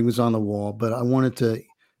handwriting was on the wall, but I wanted to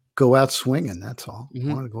go out swinging. That's all. I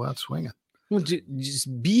wanted to go out swinging. Well,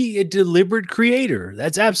 just be a deliberate creator.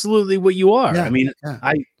 That's absolutely what you are. Yeah, I mean,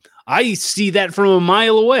 yeah. I see that from a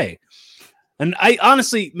mile away. And I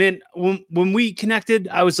honestly, man, when we connected,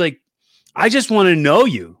 I was like, I just want to know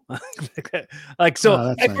you. I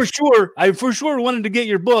for sure wanted to get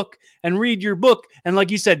your book and read your book. And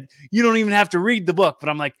like you said, you don't even have to read the book, but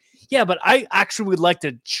I'm like, yeah, but I actually would like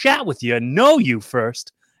to chat with you and know you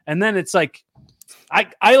first. And then it's like,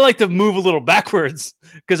 I like to move a little backwards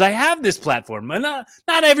because I have this platform and not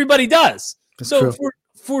everybody does. That's so true.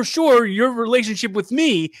 For sure, your relationship with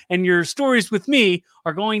me and your stories with me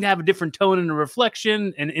are going to have a different tone and a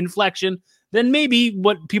reflection and inflection than maybe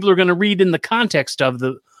what people are going to read in the context of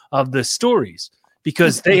the stories,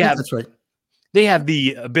 because they have that's right. They have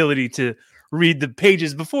the ability to read the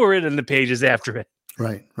pages before it and the pages after it.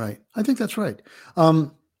 Right. I think that's right.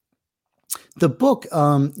 The book,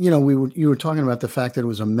 you were talking about the fact that it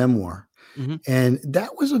was a memoir, and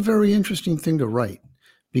that was a very interesting thing to write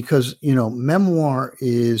because, memoir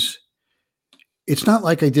it's not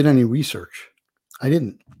like I did any research. I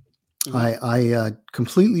didn't. I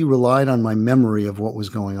completely relied on my memory of what was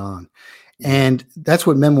going on. And that's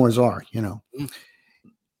what memoirs are,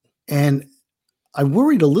 And I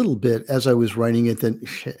worried a little bit as I was writing it that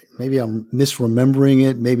maybe I'm misremembering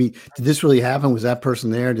it. Maybe, did this really happen? Was that person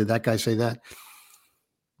there? Did that guy say that?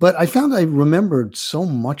 But I found I remembered so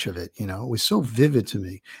much of it, it was so vivid to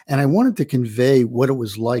me. And I wanted to convey what it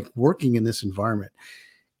was like working in this environment.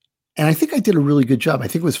 And I think I did a really good job. I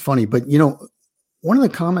think it was funny, but one of the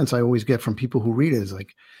comments I always get from people who read it is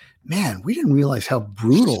like, man, we didn't realize how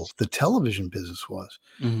brutal the television business was.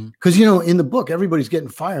 Because, in the book, everybody's getting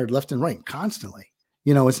fired left and right constantly.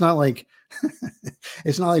 It's not like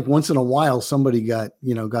once in a while somebody got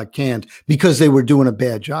canned because they were doing a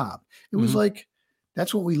bad job. It was like,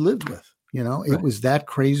 that's what we lived with. It was that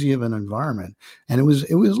crazy of an environment. And it was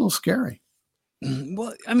a little scary.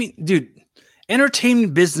 Well, I mean, dude,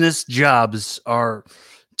 entertainment business jobs are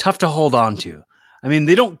tough to hold on to. I mean,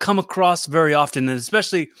 they don't come across very often, and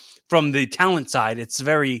especially from the talent side, it's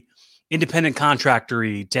very independent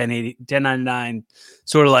contractor-y, 1099,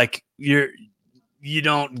 sort of like you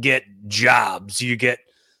don't get jobs, you get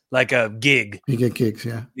like a gig. You get gigs,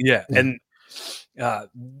 yeah. Yeah. And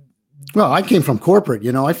well, I came from corporate,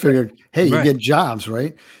 I figured, hey, you get jobs,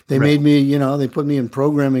 right? They made me, they put me in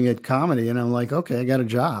programming at comedy, and I'm like, okay, I got a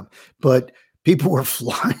job. But people were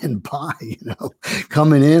flying by,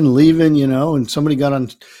 coming in, leaving, and somebody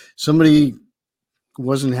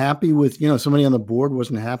wasn't happy with, somebody on the board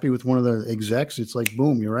wasn't happy with one of the execs. It's like,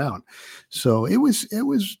 boom, you're out. So it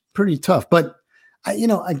was pretty tough. But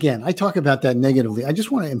again, I talk about that negatively. I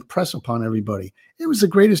just want to impress upon everybody. It was the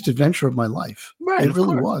greatest adventure of my life. Right, it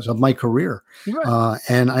really was, of my career. Right.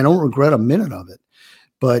 And I don't regret a minute of it.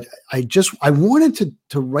 But I wanted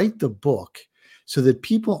to write the book so that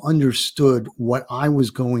people understood what I was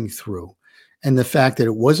going through and the fact that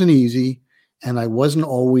it wasn't easy and I wasn't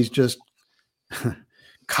always just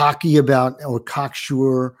cocky about or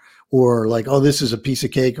cocksure or like, oh, this is a piece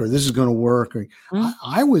of cake or this is going to work. Or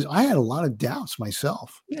I had a lot of doubts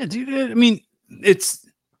myself. Yeah, dude. I mean, it's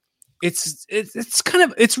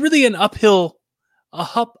really an uphill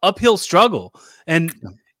struggle. And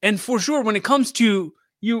for sure, when it comes to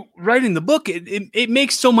you writing the book, it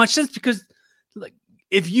makes so much sense because like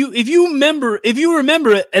if you remember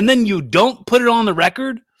it and then you don't put it on the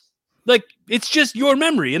record, like it's just your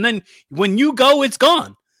memory. And then when you go, it's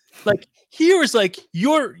gone. Like here is like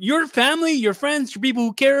your family, your friends, your people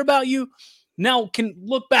who care about you now can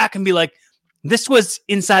look back and be like, this was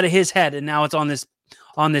inside of his head. And now it's on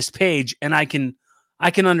this page. And I can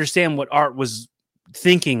I can understand what Art was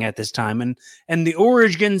thinking at this time, and the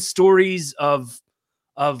origin stories of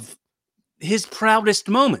his proudest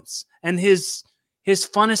moments and his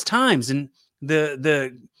funnest times, and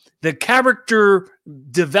the character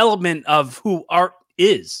development of who Art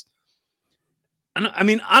is. And I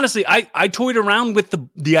mean, honestly, I toyed around with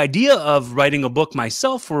the idea of writing a book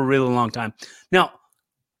myself for a really long time. Now,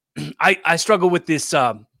 I struggle with this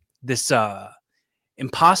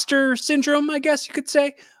imposter syndrome, I guess you could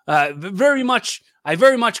say. I very much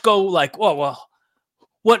go like, well,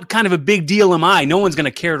 what kind of a big deal am I? No one's going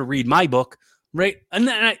to care to read my book, right? And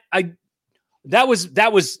then that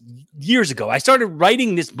was years ago. I started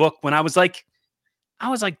writing this book when I was like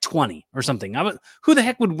 20 or something. Who the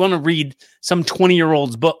heck would want to read some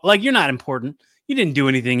 20-year-old's book? Like, you're not important. You didn't do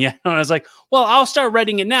anything yet. And I was like, well, I'll start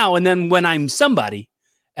writing it now. And then when I'm somebody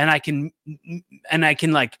and I can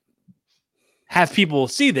like have people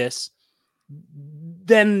see this,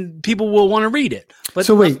 then people will want to read it. But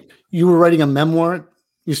so wait, you were writing a memoir?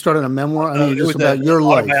 You started a memour? I mean, just about your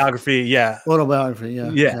life. Autobiography, yeah. Autobiography, yeah.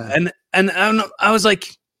 Yeah. And I was like,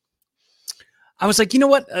 you know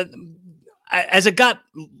what? As it got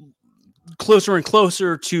closer and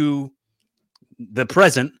closer to the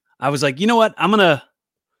present, I was like, you know what? I'm gonna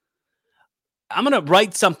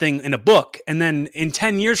write something in a book, and then in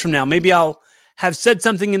 10 years from now, maybe I'll have said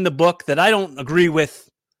something in the book that I don't agree with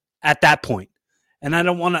at that point. And I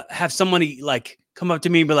don't want to have somebody like come up to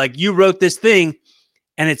me and be like, you wrote this thing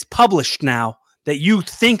and it's published now that you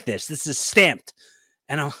think this is stamped.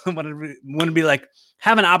 And I want to be like,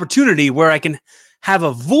 have an opportunity where I can have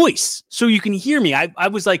a voice so you can hear me. I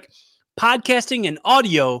was like, podcasting and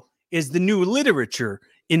audio is the new literature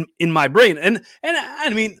in my brain. And I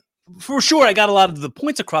mean, for sure, I got a lot of the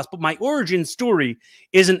points across, but my origin story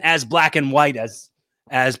isn't as black and white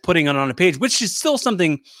as putting it on a page, which is still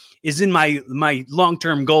something is in my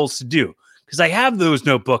long-term goals to do. Because I have those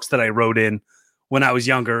notebooks that I wrote in when I was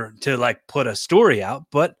younger to like put a story out.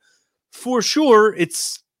 But for sure,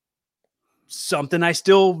 it's something I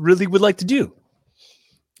still really would like to do.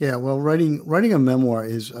 Yeah, well, writing a memoir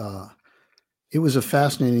is it was a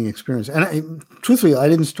fascinating experience. And truthfully, I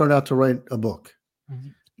didn't start out to write a book. Mm-hmm.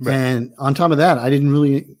 Right. And on top of that, I didn't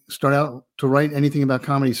really start out to write anything about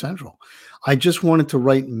Comedy Central. I just wanted to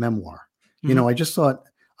write memoir. Mm-hmm. You know, I just thought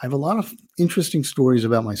I have a lot of interesting stories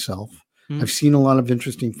about myself. Mm-hmm. I've seen a lot of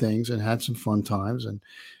interesting things and had some fun times.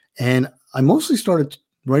 And I mostly started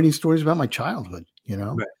writing stories about my childhood, you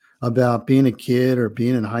know, right. about being a kid or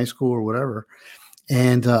being in high school or whatever.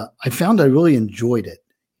 And I found I really enjoyed it.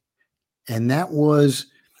 And it was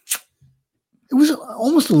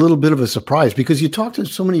almost a little bit of a surprise because you talk to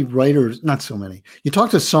so many writers, not so many, you talk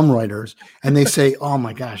to some writers and they say, oh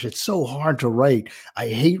my gosh, it's so hard to write. I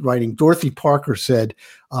hate writing. Dorothy Parker said,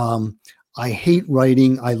 I hate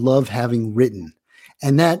writing. I love having written.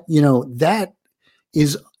 And that, you know, that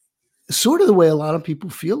is sort of the way a lot of people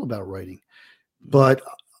feel about writing. But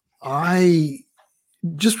I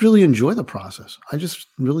just really enjoy the process. I just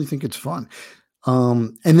really think it's fun.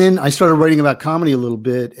 And then I started writing about comedy a little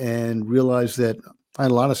bit and realized that I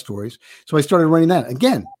had a lot of stories. So I started writing that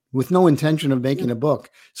again with no intention of making a book.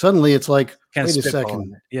 Suddenly it's like, wait a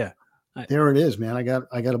second. Yeah. There it is, man. I got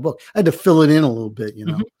a book. I had to fill it in a little bit, you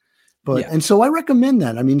know, but, and so I recommend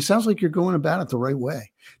that. I mean, it sounds like you're going about it the right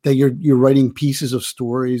way, that you're writing pieces of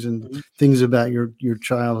stories and things about your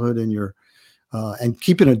childhood and and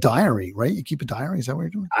keeping a diary, right? You keep a diary. Is that what you're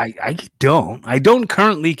doing? I don't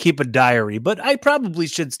currently keep a diary, but I probably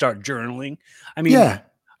should start journaling. I mean, yeah.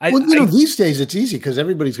 These days it's easy because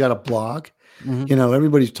everybody's got a blog. Mm-hmm. You know,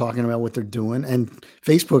 everybody's talking about what they're doing, and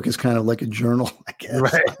Facebook is kind of like a journal, I guess.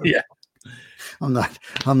 Right. Yeah.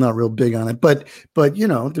 I'm not real big on it, but you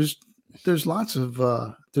know, there's lots of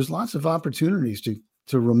opportunities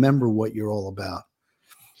to remember what you're all about.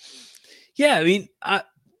 Yeah, I mean,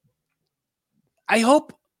 I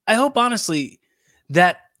hope honestly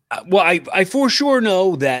that I for sure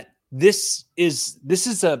know that this is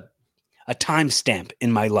a timestamp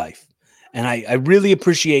in my life, and I really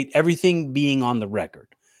appreciate everything being on the record.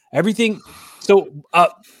 Everything. So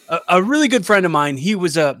a really good friend of mine, he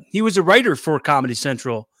was a writer for Comedy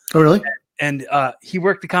Central. Oh, really? And he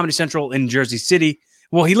worked at Comedy Central in Jersey City.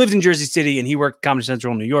 Well, he lived in Jersey City and he worked Comedy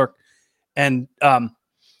Central in New York. And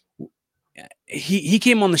he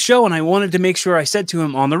came on the show, and I wanted to make sure I said to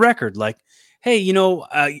him on the record, like, hey, you know,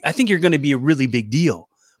 I think you're going to be a really big deal,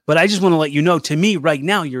 but I just want to let you know, to me right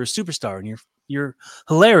now, you're a superstar and you're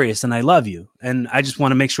hilarious and I love you. And I just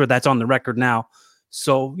want to make sure that's on the record now.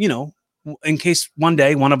 So, you know, in case one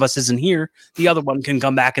day one of us isn't here, the other one can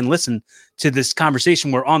come back and listen to this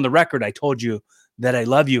conversation where on the record, I told you that I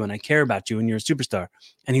love you and I care about you and you're a superstar.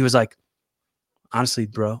 And he was like, honestly,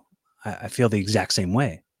 bro, I feel the exact same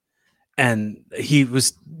way. And he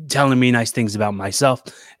was telling me nice things about myself.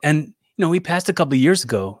 And, he passed a couple of years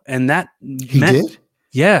ago, and that meant,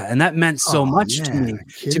 yeah. And that meant so much to me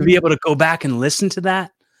to be able to go back and listen to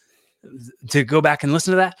that,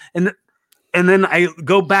 And then I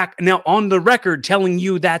go back now on the record telling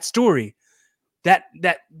you that story. That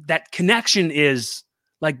connection is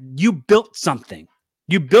like you built something.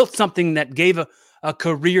 You built something that gave a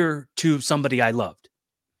career to somebody I loved.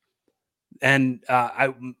 And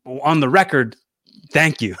on the record,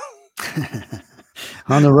 thank you.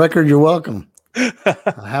 On the record, you're welcome.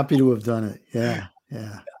 I'm happy to have done it. Yeah.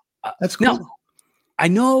 That's cool. Now, I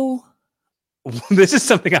know this is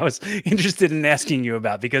something I was interested in asking you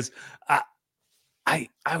about because I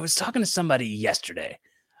was talking to somebody yesterday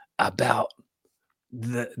about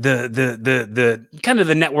the kind of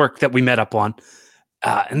the network that we met up on,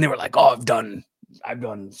 and they were like, "Oh, I've done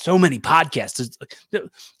so many podcasts."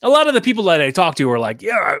 A lot of the people that I talk to were like,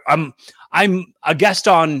 "Yeah, I'm a guest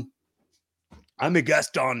on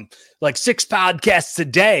like 6 podcasts a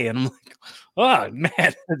day," and I'm like, "Oh man,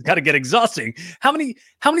 it's got to get exhausting." How many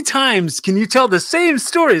times can you tell the same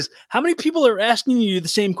stories? How many people are asking you the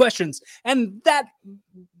same questions? And that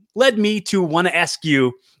led me to want to ask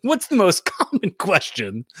you, what's the most common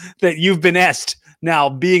question that you've been asked now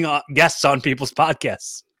being guests on people's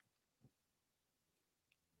podcasts?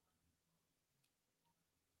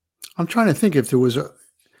 I'm trying to think if there was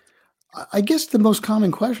I guess the most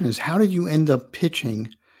common question is, how did you end up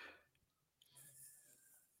pitching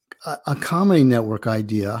a comedy network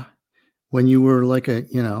idea when you were like you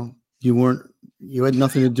had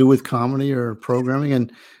nothing to do with comedy or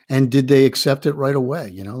programming, and did they accept it right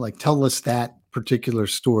away? Like, tell us that particular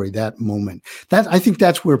story, that moment. I think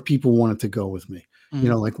that's where people wanted to go with me.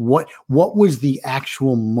 Mm-hmm. Like what was the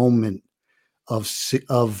actual moment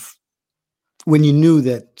of when you knew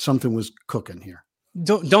that something was cooking here?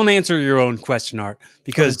 Don't answer your own question, Art,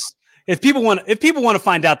 because if people want to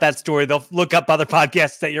find out that story, they'll look up other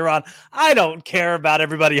podcasts that you're on. I don't care about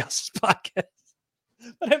everybody else's podcast,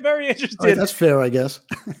 but I'm very interested. Right, that's fair, I guess.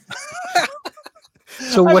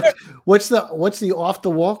 So what's the off the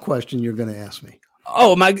wall question you're going to ask me?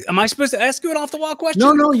 Oh, am I supposed to ask you an off the wall question?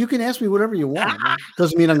 No, you can ask me whatever you want.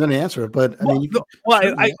 Doesn't mean I'm going to answer it, but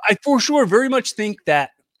I for sure very much think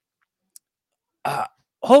that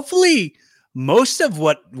hopefully most of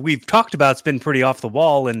what we've talked about has been pretty off the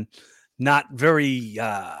wall and not very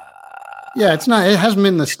it's not. It hasn't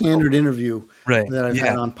been the standard interview that I've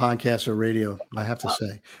had on podcasts or radio, I have to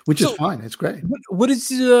say, which is fine. It's great. What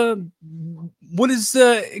is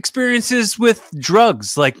experiences with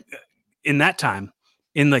drugs like in that time,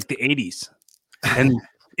 in like the 80s, and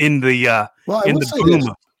in the I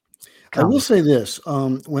will say this: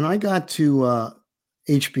 when I got to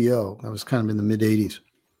HBO, I was kind of in the mid 80s,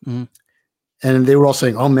 mm-hmm. and they were all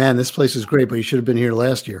saying, "Oh man, this place is great, but you should have been here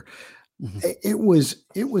last year." Mm-hmm.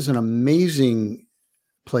 It was an amazing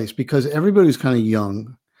place because everybody was kind of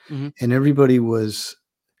young, mm-hmm. and everybody was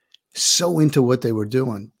so into what they were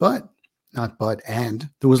doing. And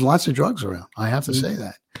there was lots of drugs around. I have to say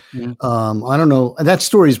that. Mm-hmm. I don't know. That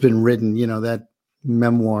story's been written. That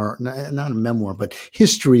memoir, not a memoir, but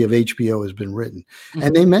history of HBO has been written, mm-hmm.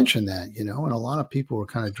 and they mentioned that. And a lot of people were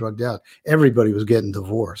kind of drugged out. Everybody was getting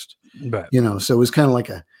divorced. Right. So it was kind of like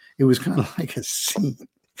a scene.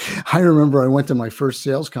 I remember I went to my first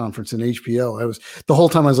sales conference in HBO. The whole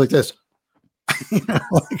time I was like this. How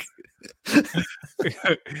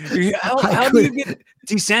do you get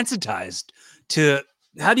desensitized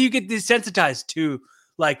to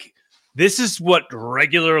like, this is what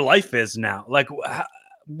regular life is now? Like,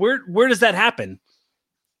 where does that happen?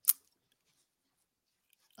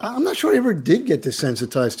 I'm not sure I ever did get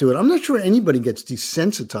desensitized to it. I'm not sure anybody gets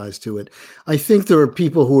desensitized to it. I think there are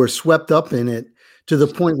people who are swept up in it to the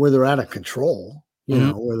point where they're out of control,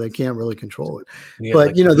 mm-hmm. Where they can't really control it. Yeah,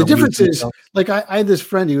 but, the difference is, like, I had this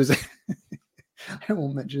friend, he was, I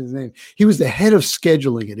won't mention his name. He was the head of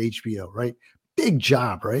scheduling at HBO, right? Big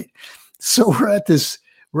job, right? So we're at this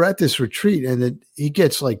retreat, and he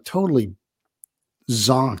gets like totally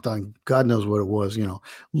zonked on God knows what it was,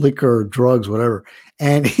 liquor, drugs, whatever.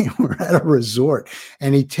 And we're at a resort,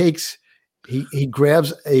 and he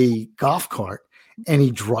grabs a golf cart and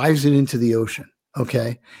he drives it into the ocean.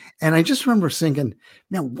 Okay. And I just remember thinking,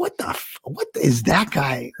 man, what is that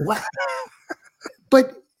guy? What?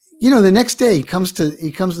 But the next day he comes to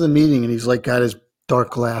the meeting, and he's like got his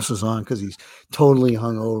dark glasses on because he's totally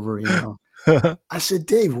hungover, I said,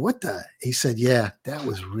 Dave, what the? He said, yeah, that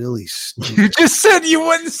was really stupid. You just said you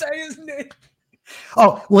wouldn't say his name.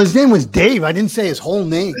 Oh, well, his name was Dave. I didn't say his whole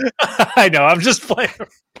name. I know. I'm just playing.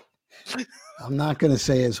 I'm not going to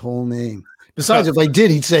say his whole name. Besides, if I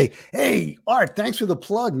did, he'd say, "Hey, Art, thanks for the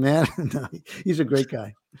plug, man." No, he's a great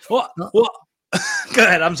guy. Well, go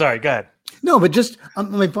ahead. I'm sorry. Go ahead. No, but just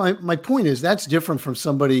my point is that's different from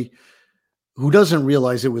somebody who doesn't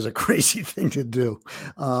realize it was a crazy thing to do.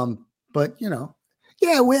 But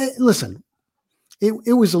listen,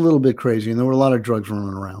 it was a little bit crazy, and there were a lot of drugs running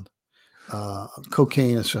around.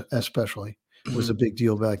 Cocaine, especially, was a big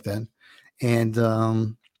deal back then, and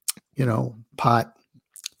pot,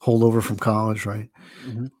 holdover from college, right?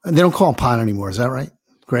 Mm-hmm. And they don't call it pot anymore. Is that right?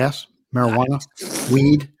 Grass, marijuana,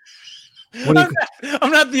 weed. I'm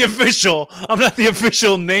not the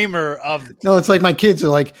official namer of. No, it's like my kids are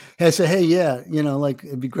like, I say, hey, yeah, like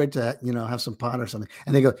it'd be great to have some pot or something,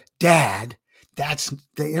 and they go, Dad,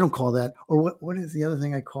 they don't call that, or what is the other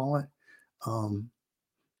thing I call it?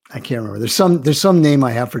 I can't remember. There's some name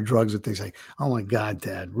I have for drugs that they say, oh my God,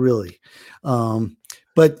 Dad, really?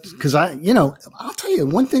 But because I'll tell you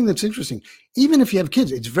one thing that's interesting. Even if you have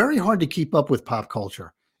kids, it's very hard to keep up with pop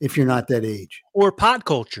culture if you're not that age. Or pot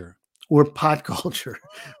culture.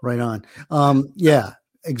 Right on. Yeah,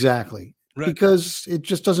 exactly. Right. Because it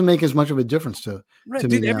just doesn't make as much of a difference to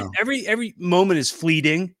me now. Every moment is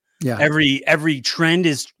fleeting. Yeah. Every trend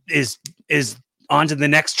is on to the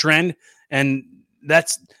next trend, and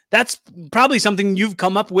that's probably something you've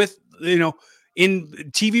come up with, in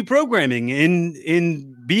TV programming,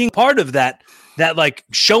 in being part of that like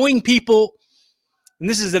showing people. And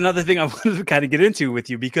this is another thing I wanted to kind of get into with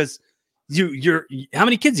you, because you're how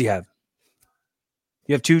many kids do you have?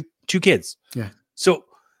 You have two kids. Yeah. So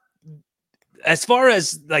as far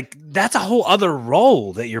as like, that's a whole other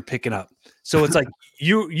role that you're picking up. So it's like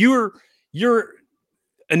you're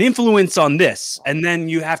an influence on this, and then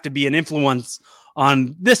you have to be an influence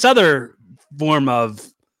on this other form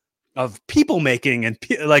of people making and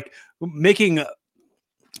like making.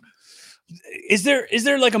 Is there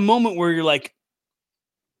like a moment where you're like,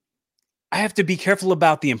 I have to be careful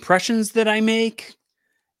about the impressions that I make,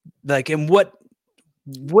 like, and what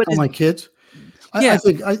is my kids? Yeah. I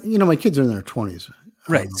think my kids are in their 20s.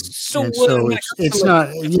 Right. So it's not,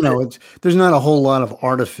 there's not a whole lot of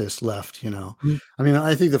artifice left, Mm-hmm. I mean,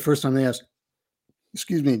 I think the first time they asked,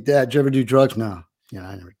 excuse me, Dad, did you ever do drugs? No.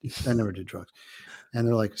 I never did drugs. And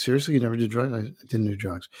they're like, seriously, you never did drugs? I didn't do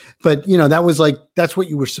drugs. But, that was like, that's what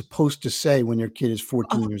you were supposed to say when your kid is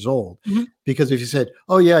 14 years old. Mm-hmm. Because if you said,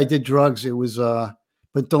 oh yeah, I did drugs, it was,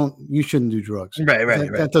 but you shouldn't do drugs. Right.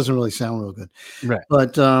 That doesn't really sound real good. Right.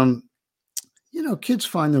 But, kids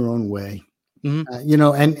find their own way,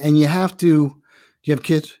 mm-hmm. And you have to, do you have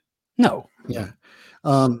kids? No. Yeah.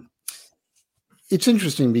 It's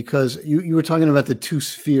interesting because you were talking about the two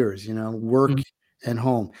spheres, work mm-hmm. and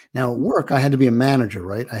home. Now at work, I had to be a manager,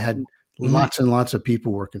 right? I had mm-hmm. lots and lots of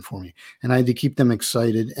people working for me, and I had to keep them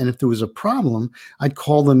excited. And if there was a problem, I'd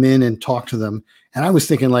call them in and talk to them. And I was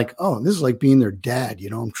thinking like, oh, this is like being their dad.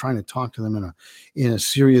 I'm trying to talk to them in a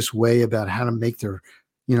serious way about how to make their,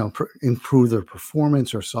 improve their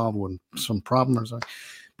performance or solve some problem or something.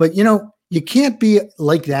 But, you can't be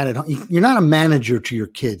like that at home. You're not a manager to your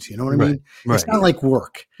kids. You know what I mean? Right. It's not like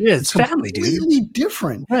work. Yeah, it's family, dude. Completely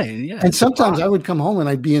different. Right. Yeah. And sometimes I would come home and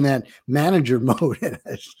I'd be in that manager mode. And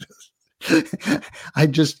I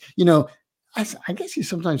just, I guess you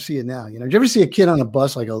sometimes see it now. Do you ever see a kid on a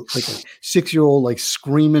bus, like a 6-year-old, like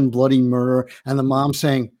screaming bloody murder, and the mom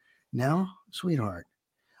saying, "No, sweetheart,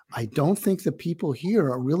 I don't think the people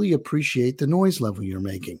here really appreciate the noise level you're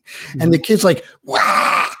making." Mm-hmm. And the kid's like,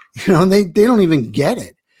 "Wow!" They don't even get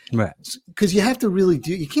it, right? Because you have to really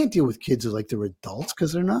you can't deal with kids like they're adults,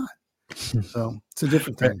 because they're not. So it's a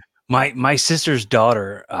different thing. My sister's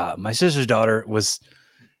daughter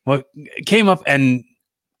came up, and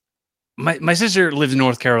my sister lives in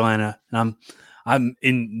North Carolina, and I'm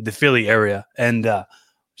in the Philly area, and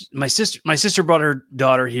my sister brought her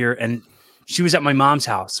daughter here, and she was at my mom's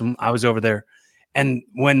house, and I was over there. And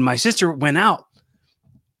when my sister went out,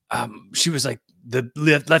 she was like,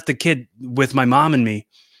 left the kid with my mom and me,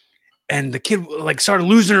 and the kid like started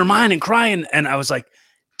losing her mind and crying. And I was like,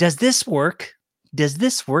 "Does this work? Does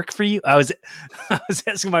this work for you?" I was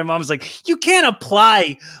asking my mom. I was like, "You can't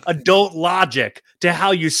apply adult logic to how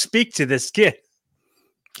you speak to this kid.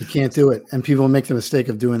 You can't do it." And people make the mistake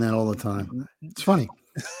of doing that all the time. It's funny.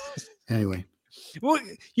 Anyway. Well,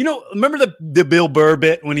 remember the Bill Burr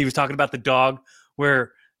bit when he was talking about the dog,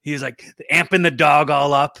 where he was like amping the dog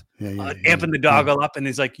all up, amping the dog all up, and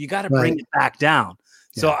he's like, you got to bring it back down.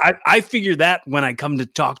 Yeah. So I figure that when I come to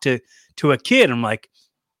talk to a kid, I'm like,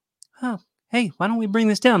 oh, hey, why don't we bring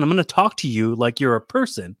this down? I'm going to talk to you like you're a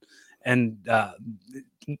person,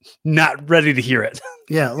 not ready to hear it.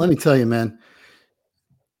 Yeah, let me tell you, man.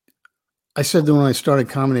 I said that when I started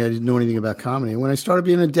comedy, I didn't know anything about comedy. And when I started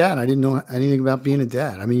being a dad, I didn't know anything about being a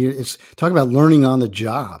dad. I mean, it's talk about learning on the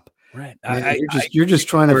job. Right. You're just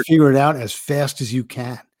trying to figure it out as fast as you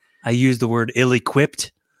can. I use the word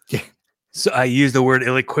ill-equipped. Yeah. So I use the word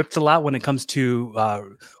ill-equipped a lot when it comes to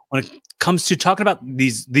talking about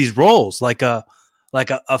these roles,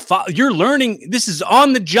 you're learning. This is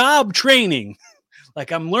on the job training.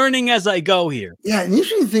 Like I'm learning as I go here. Yeah. And the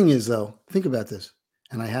interesting thing is, though, think about this,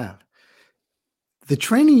 and I have. The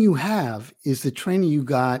training you have is the training you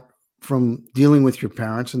got from dealing with your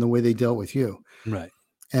parents and the way they dealt with you. Right.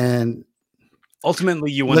 And ultimately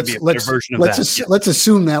you want to be a better version of that. Let's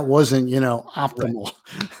assume that wasn't, optimal.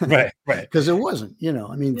 Right. Because it wasn't,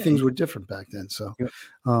 things were different back then. So,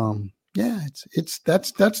 that's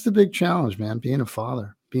the big challenge, man. Being a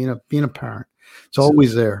father, being a parent. It's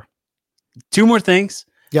always there. 2 more things.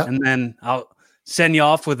 Yeah. And then I'll send you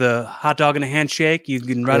off with a hot dog and a handshake. You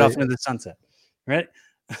can ride off into the sunset. Right.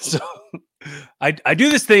 So I do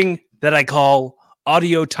this thing that I call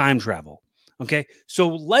audio time travel. Okay. So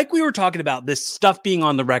like we were talking about this stuff being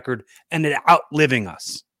on the record and it outliving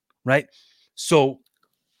us. Right. So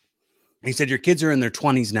he said, your kids are in their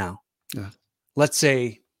 20s now. Yeah. Let's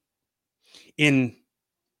say in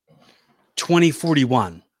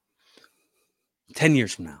 2041, 10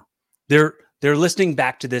 years from now, they're listening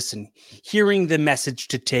back to this and hearing the message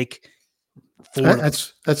to take.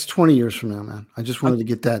 That's 20 years from now, man. I just wanted to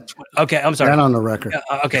get that. Okay, I'm sorry. That on the record.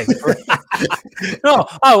 Okay.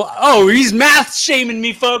 He's math shaming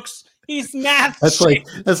me, folks. He's math. That's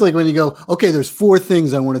like when you go, okay, there's 4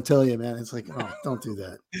 things I want to tell you, man. It's like, oh, don't do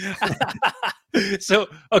that.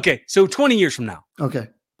 So 20 years from now. Okay,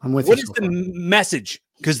 I'm with you. What is the message?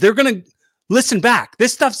 Because they're going to listen back.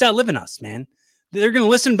 This stuff's outliving us, man. They're going to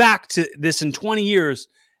listen back to this in 20 years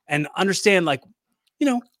and understand,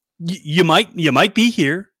 you might be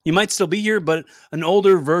here. You might still be here, but an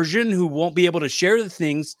older version who won't be able to share the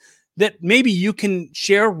things that maybe you can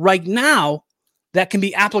share right now that can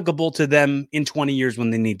be applicable to them in 20 years when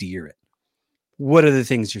they need to hear it. What are the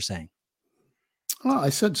things you're saying? Well, I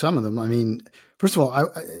said some of them. I mean, first of all,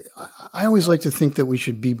 I always like to think that we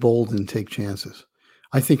should be bold and take chances.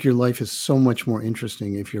 I think your life is so much more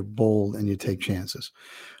interesting if you're bold and you take chances.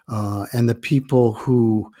 And the people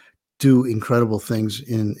who do incredible things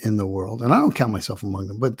in the world, and I don't count myself among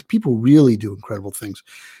them, but the people really do incredible things.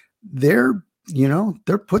 They're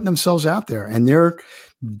putting themselves out there and they're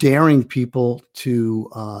daring people to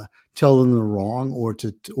tell them they're wrong or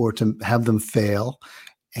to have them fail.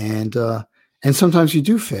 And sometimes you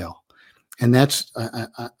do fail. And that's,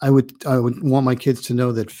 I would want my kids to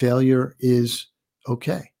know that failure is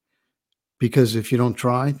okay, because if you don't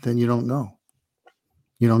try, then you don't know.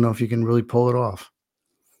 You don't know if you can really pull it off.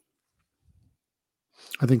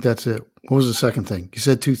 I think that's it. What was the second thing? You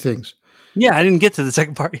said 2 things. Yeah, I didn't get to the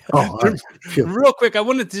second part yet. Oh, right. Real quick, I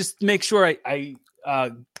wanted to just make sure I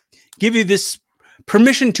give you this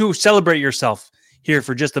permission to celebrate yourself here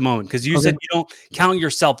for just a moment, because you said you don't count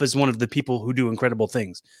yourself as one of the people who do incredible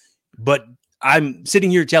things, but I'm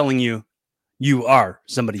sitting here telling you, you are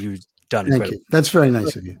somebody who's done incredible. Thank you. That's very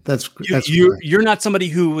nice of you. That's you're not somebody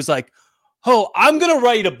who was like, oh, I'm going to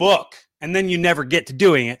write a book, and then you never get to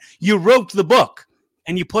doing it. You wrote the book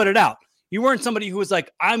and you put it out. You weren't somebody who was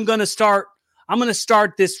like, I'm going to start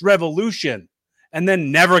this revolution and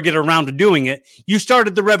then never get around to doing it. You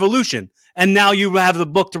started the revolution and now you have the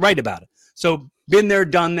book to write about it. So been there,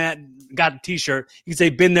 done that, got a t-shirt. You can say,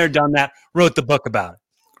 been there, done that, wrote the book about it.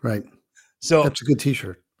 Right. So that's a good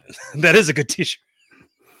t-shirt. That is a good t-shirt.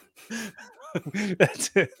 That's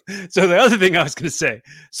it. So the other thing I was going to say,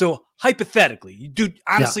 so hypothetically, dude,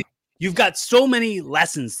 honestly, you've got so many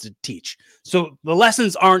lessons to teach. So the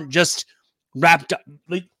lessons aren't just wrapped up.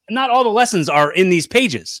 Like, not all the lessons are in these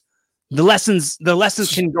pages. The lessons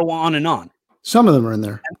can go on and on. Some of them are in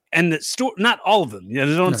there, and the story, not all of them. You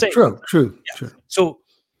know what I'm saying? True. So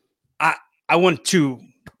I want to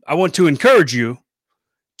encourage you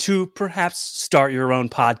to perhaps start your own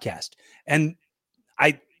podcast, and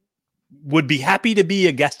I would be happy to be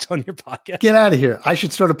a guest on your podcast. Get out of here. I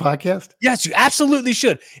should start a podcast? Yes, you absolutely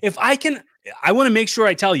should. If I can, I want to make sure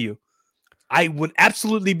I tell you, I would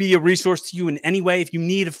absolutely be a resource to you in any way. If you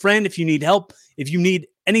need a friend, if you need help, if you need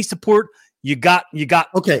any support, you got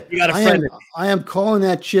okay. You got a friend. I am calling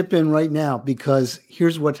that chip in right now, because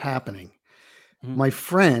here's what's happening. Mm-hmm. My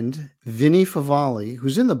friend, Vinny Favali,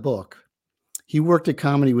 who's in the book, he worked at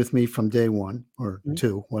comedy with me from day 1 or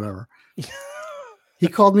 2, whatever. He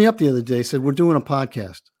called me up the other day, said, we're doing a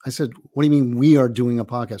podcast. I said, what do you mean we are doing a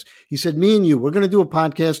podcast? He said, me and you, we're going to do a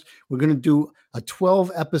podcast. We're going to do a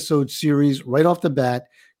 12 episode series right off the bat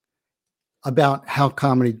about how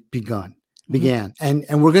comedy began.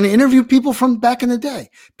 And we're going to interview people from back in the day,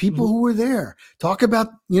 people who were there, talk about,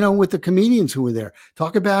 with the comedians who were there,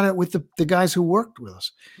 talk about it with the guys who worked with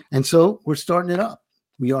us. And so we're starting it up.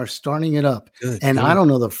 We are starting it up. Good. I don't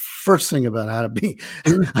know the first thing about how to be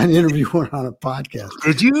an interviewer on a podcast.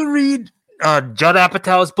 Did you read Judd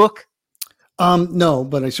Apatow's book? No,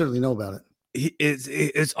 but I certainly know about it.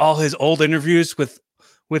 It's all his old interviews with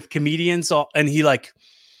comedians, and he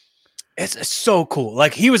it's so cool.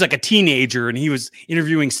 Like he was like a teenager and he was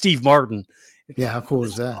interviewing Steve Martin. Yeah, how cool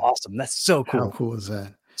is that? Awesome. That's so cool. How cool is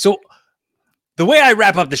that? So the way I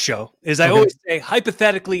wrap up the show is I always say,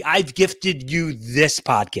 hypothetically, I've gifted you this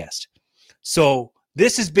podcast. So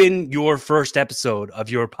this has been your first episode of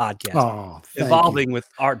your podcast, Evolving with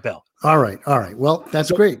Art Bell. All right. Well,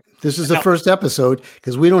 that's great. This is the first episode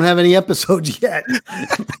because we don't have any episodes yet.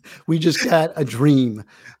 We just got a dream.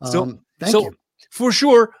 Thank you. For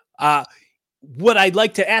sure. What I'd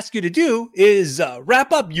like to ask you to do is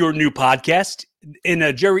wrap up your new podcast in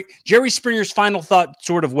a Jerry Springer's final thought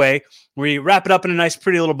sort of way, where you wrap it up in a nice,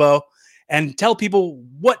 pretty little bow and tell people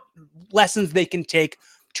what lessons they can take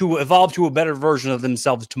to evolve to a better version of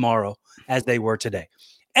themselves tomorrow as they were today.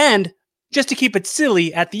 And just to keep it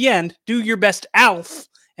silly at the end, do your best Alf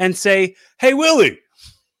and say, hey, Willie.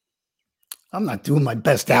 I'm not doing my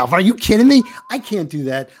best, Alf. Are you kidding me? I can't do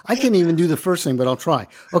that. I can't even do the first thing, but I'll try.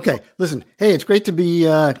 Okay, listen. Hey, it's great to be.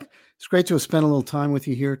 It's great to have spent a little time with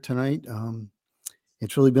you here tonight.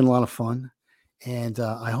 It's really been a lot of fun, and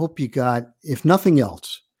I hope you got, if nothing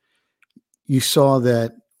else, you saw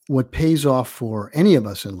that what pays off for any of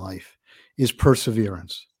us in life is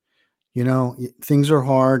perseverance. Things are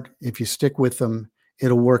hard. If you stick with them,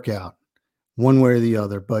 it'll work out one way or the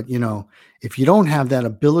other. But, if you don't have that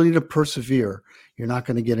ability to persevere, you're not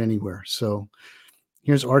going to get anywhere. So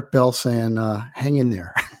here's Art Bell saying, hang in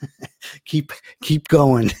there, keep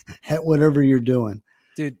going at whatever you're doing.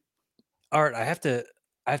 Dude, Art, I have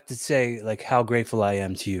to say how grateful I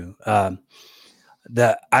am to you.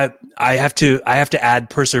 That I have to add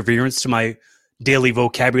perseverance to my daily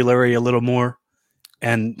vocabulary a little more.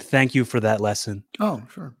 And thank you for that lesson. Oh,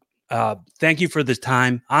 sure. Thank you for this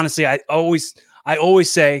time. Honestly, I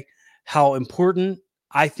always say how important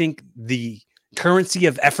I think the currency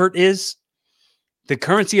of effort is. The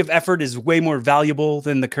currency of effort is way more valuable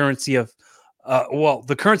than the currency of,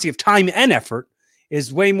 the currency of time and effort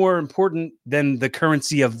is way more important than the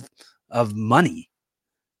currency of money.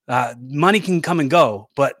 Money can come and go,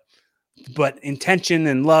 but intention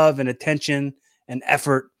and love and attention and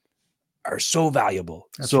effort are so valuable.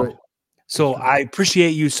 That's right. So I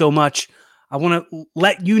appreciate you so much. I want to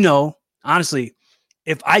let you know, honestly,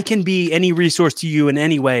 if I can be any resource to you in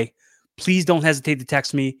any way, please don't hesitate to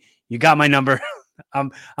text me. You got my number.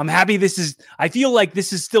 I'm happy. I feel like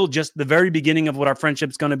this is still just the very beginning of what our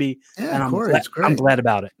friendship's going to be. Yeah, and of course. It's great. I'm glad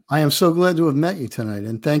about it. I am so glad to have met you tonight,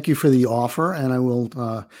 and thank you for the offer. And I will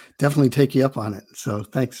definitely take you up on it. So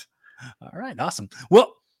thanks. All right. Awesome.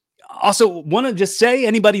 Well, also want to just say,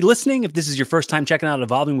 anybody listening, if this is your first time checking out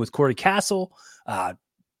Evolving with Corey Castle,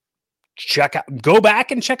 go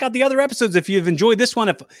back and check out the other episodes if you've enjoyed this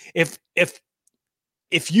one. If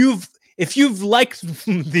you've liked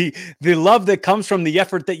the love that comes from the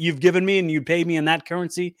effort that you've given me and you pay me in that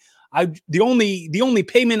currency, the only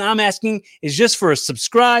payment I'm asking is just for a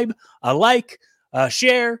subscribe, a like, a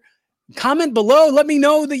share, comment below. Let me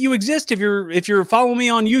know that you exist. If you're following me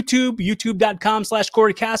on YouTube,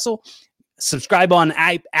 youtube.com/Corey Castle, subscribe on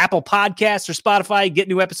Apple Podcasts or Spotify, get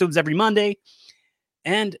new episodes every Monday.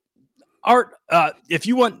 And Art, if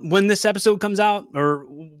you want, when this episode comes out or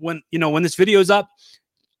when this video is up,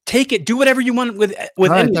 take it, do whatever you want with All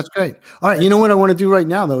right, that's great. All right. You know what I want to do right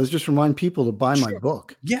now, though, is just remind people to buy my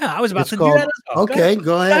book. Yeah, I was about to do that as well. Okay,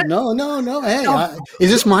 go ahead. No. Hey,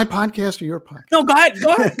 is this my podcast or your podcast? No, go ahead.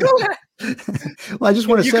 Go ahead. Well, I just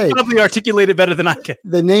want to say, you can probably articulate it better than I can.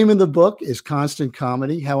 The name of the book is Constant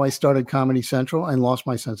Comedy: How I Started Comedy Central and Lost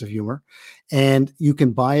My Sense of Humor. And you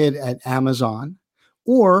can buy it at Amazon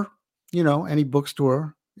or, any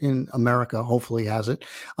bookstore in America hopefully has it.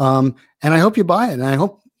 And I hope you buy it. And I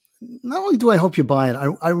hope, not only do I hope you buy it,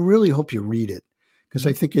 I really hope you read it, because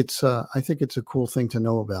I think it's a cool thing to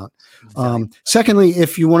know about. Secondly,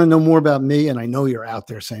 if you want to know more about me, and I know you're out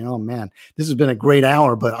there saying, oh man, this has been a great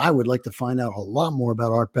hour, but I would like to find out a lot more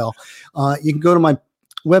about Art Bell. You can go to my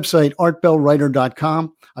website,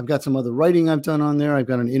 artbellwriter.com. I've got some other writing I've done on there. I've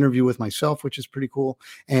got an interview with myself, which is pretty cool,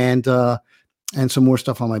 and some more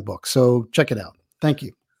stuff on my book. So check it out. Thank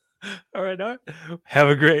you. All right. Have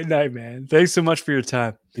a great night, man. Thanks so much for your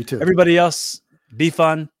time. You too. Everybody else, be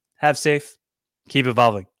fun, have safe, keep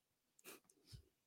evolving.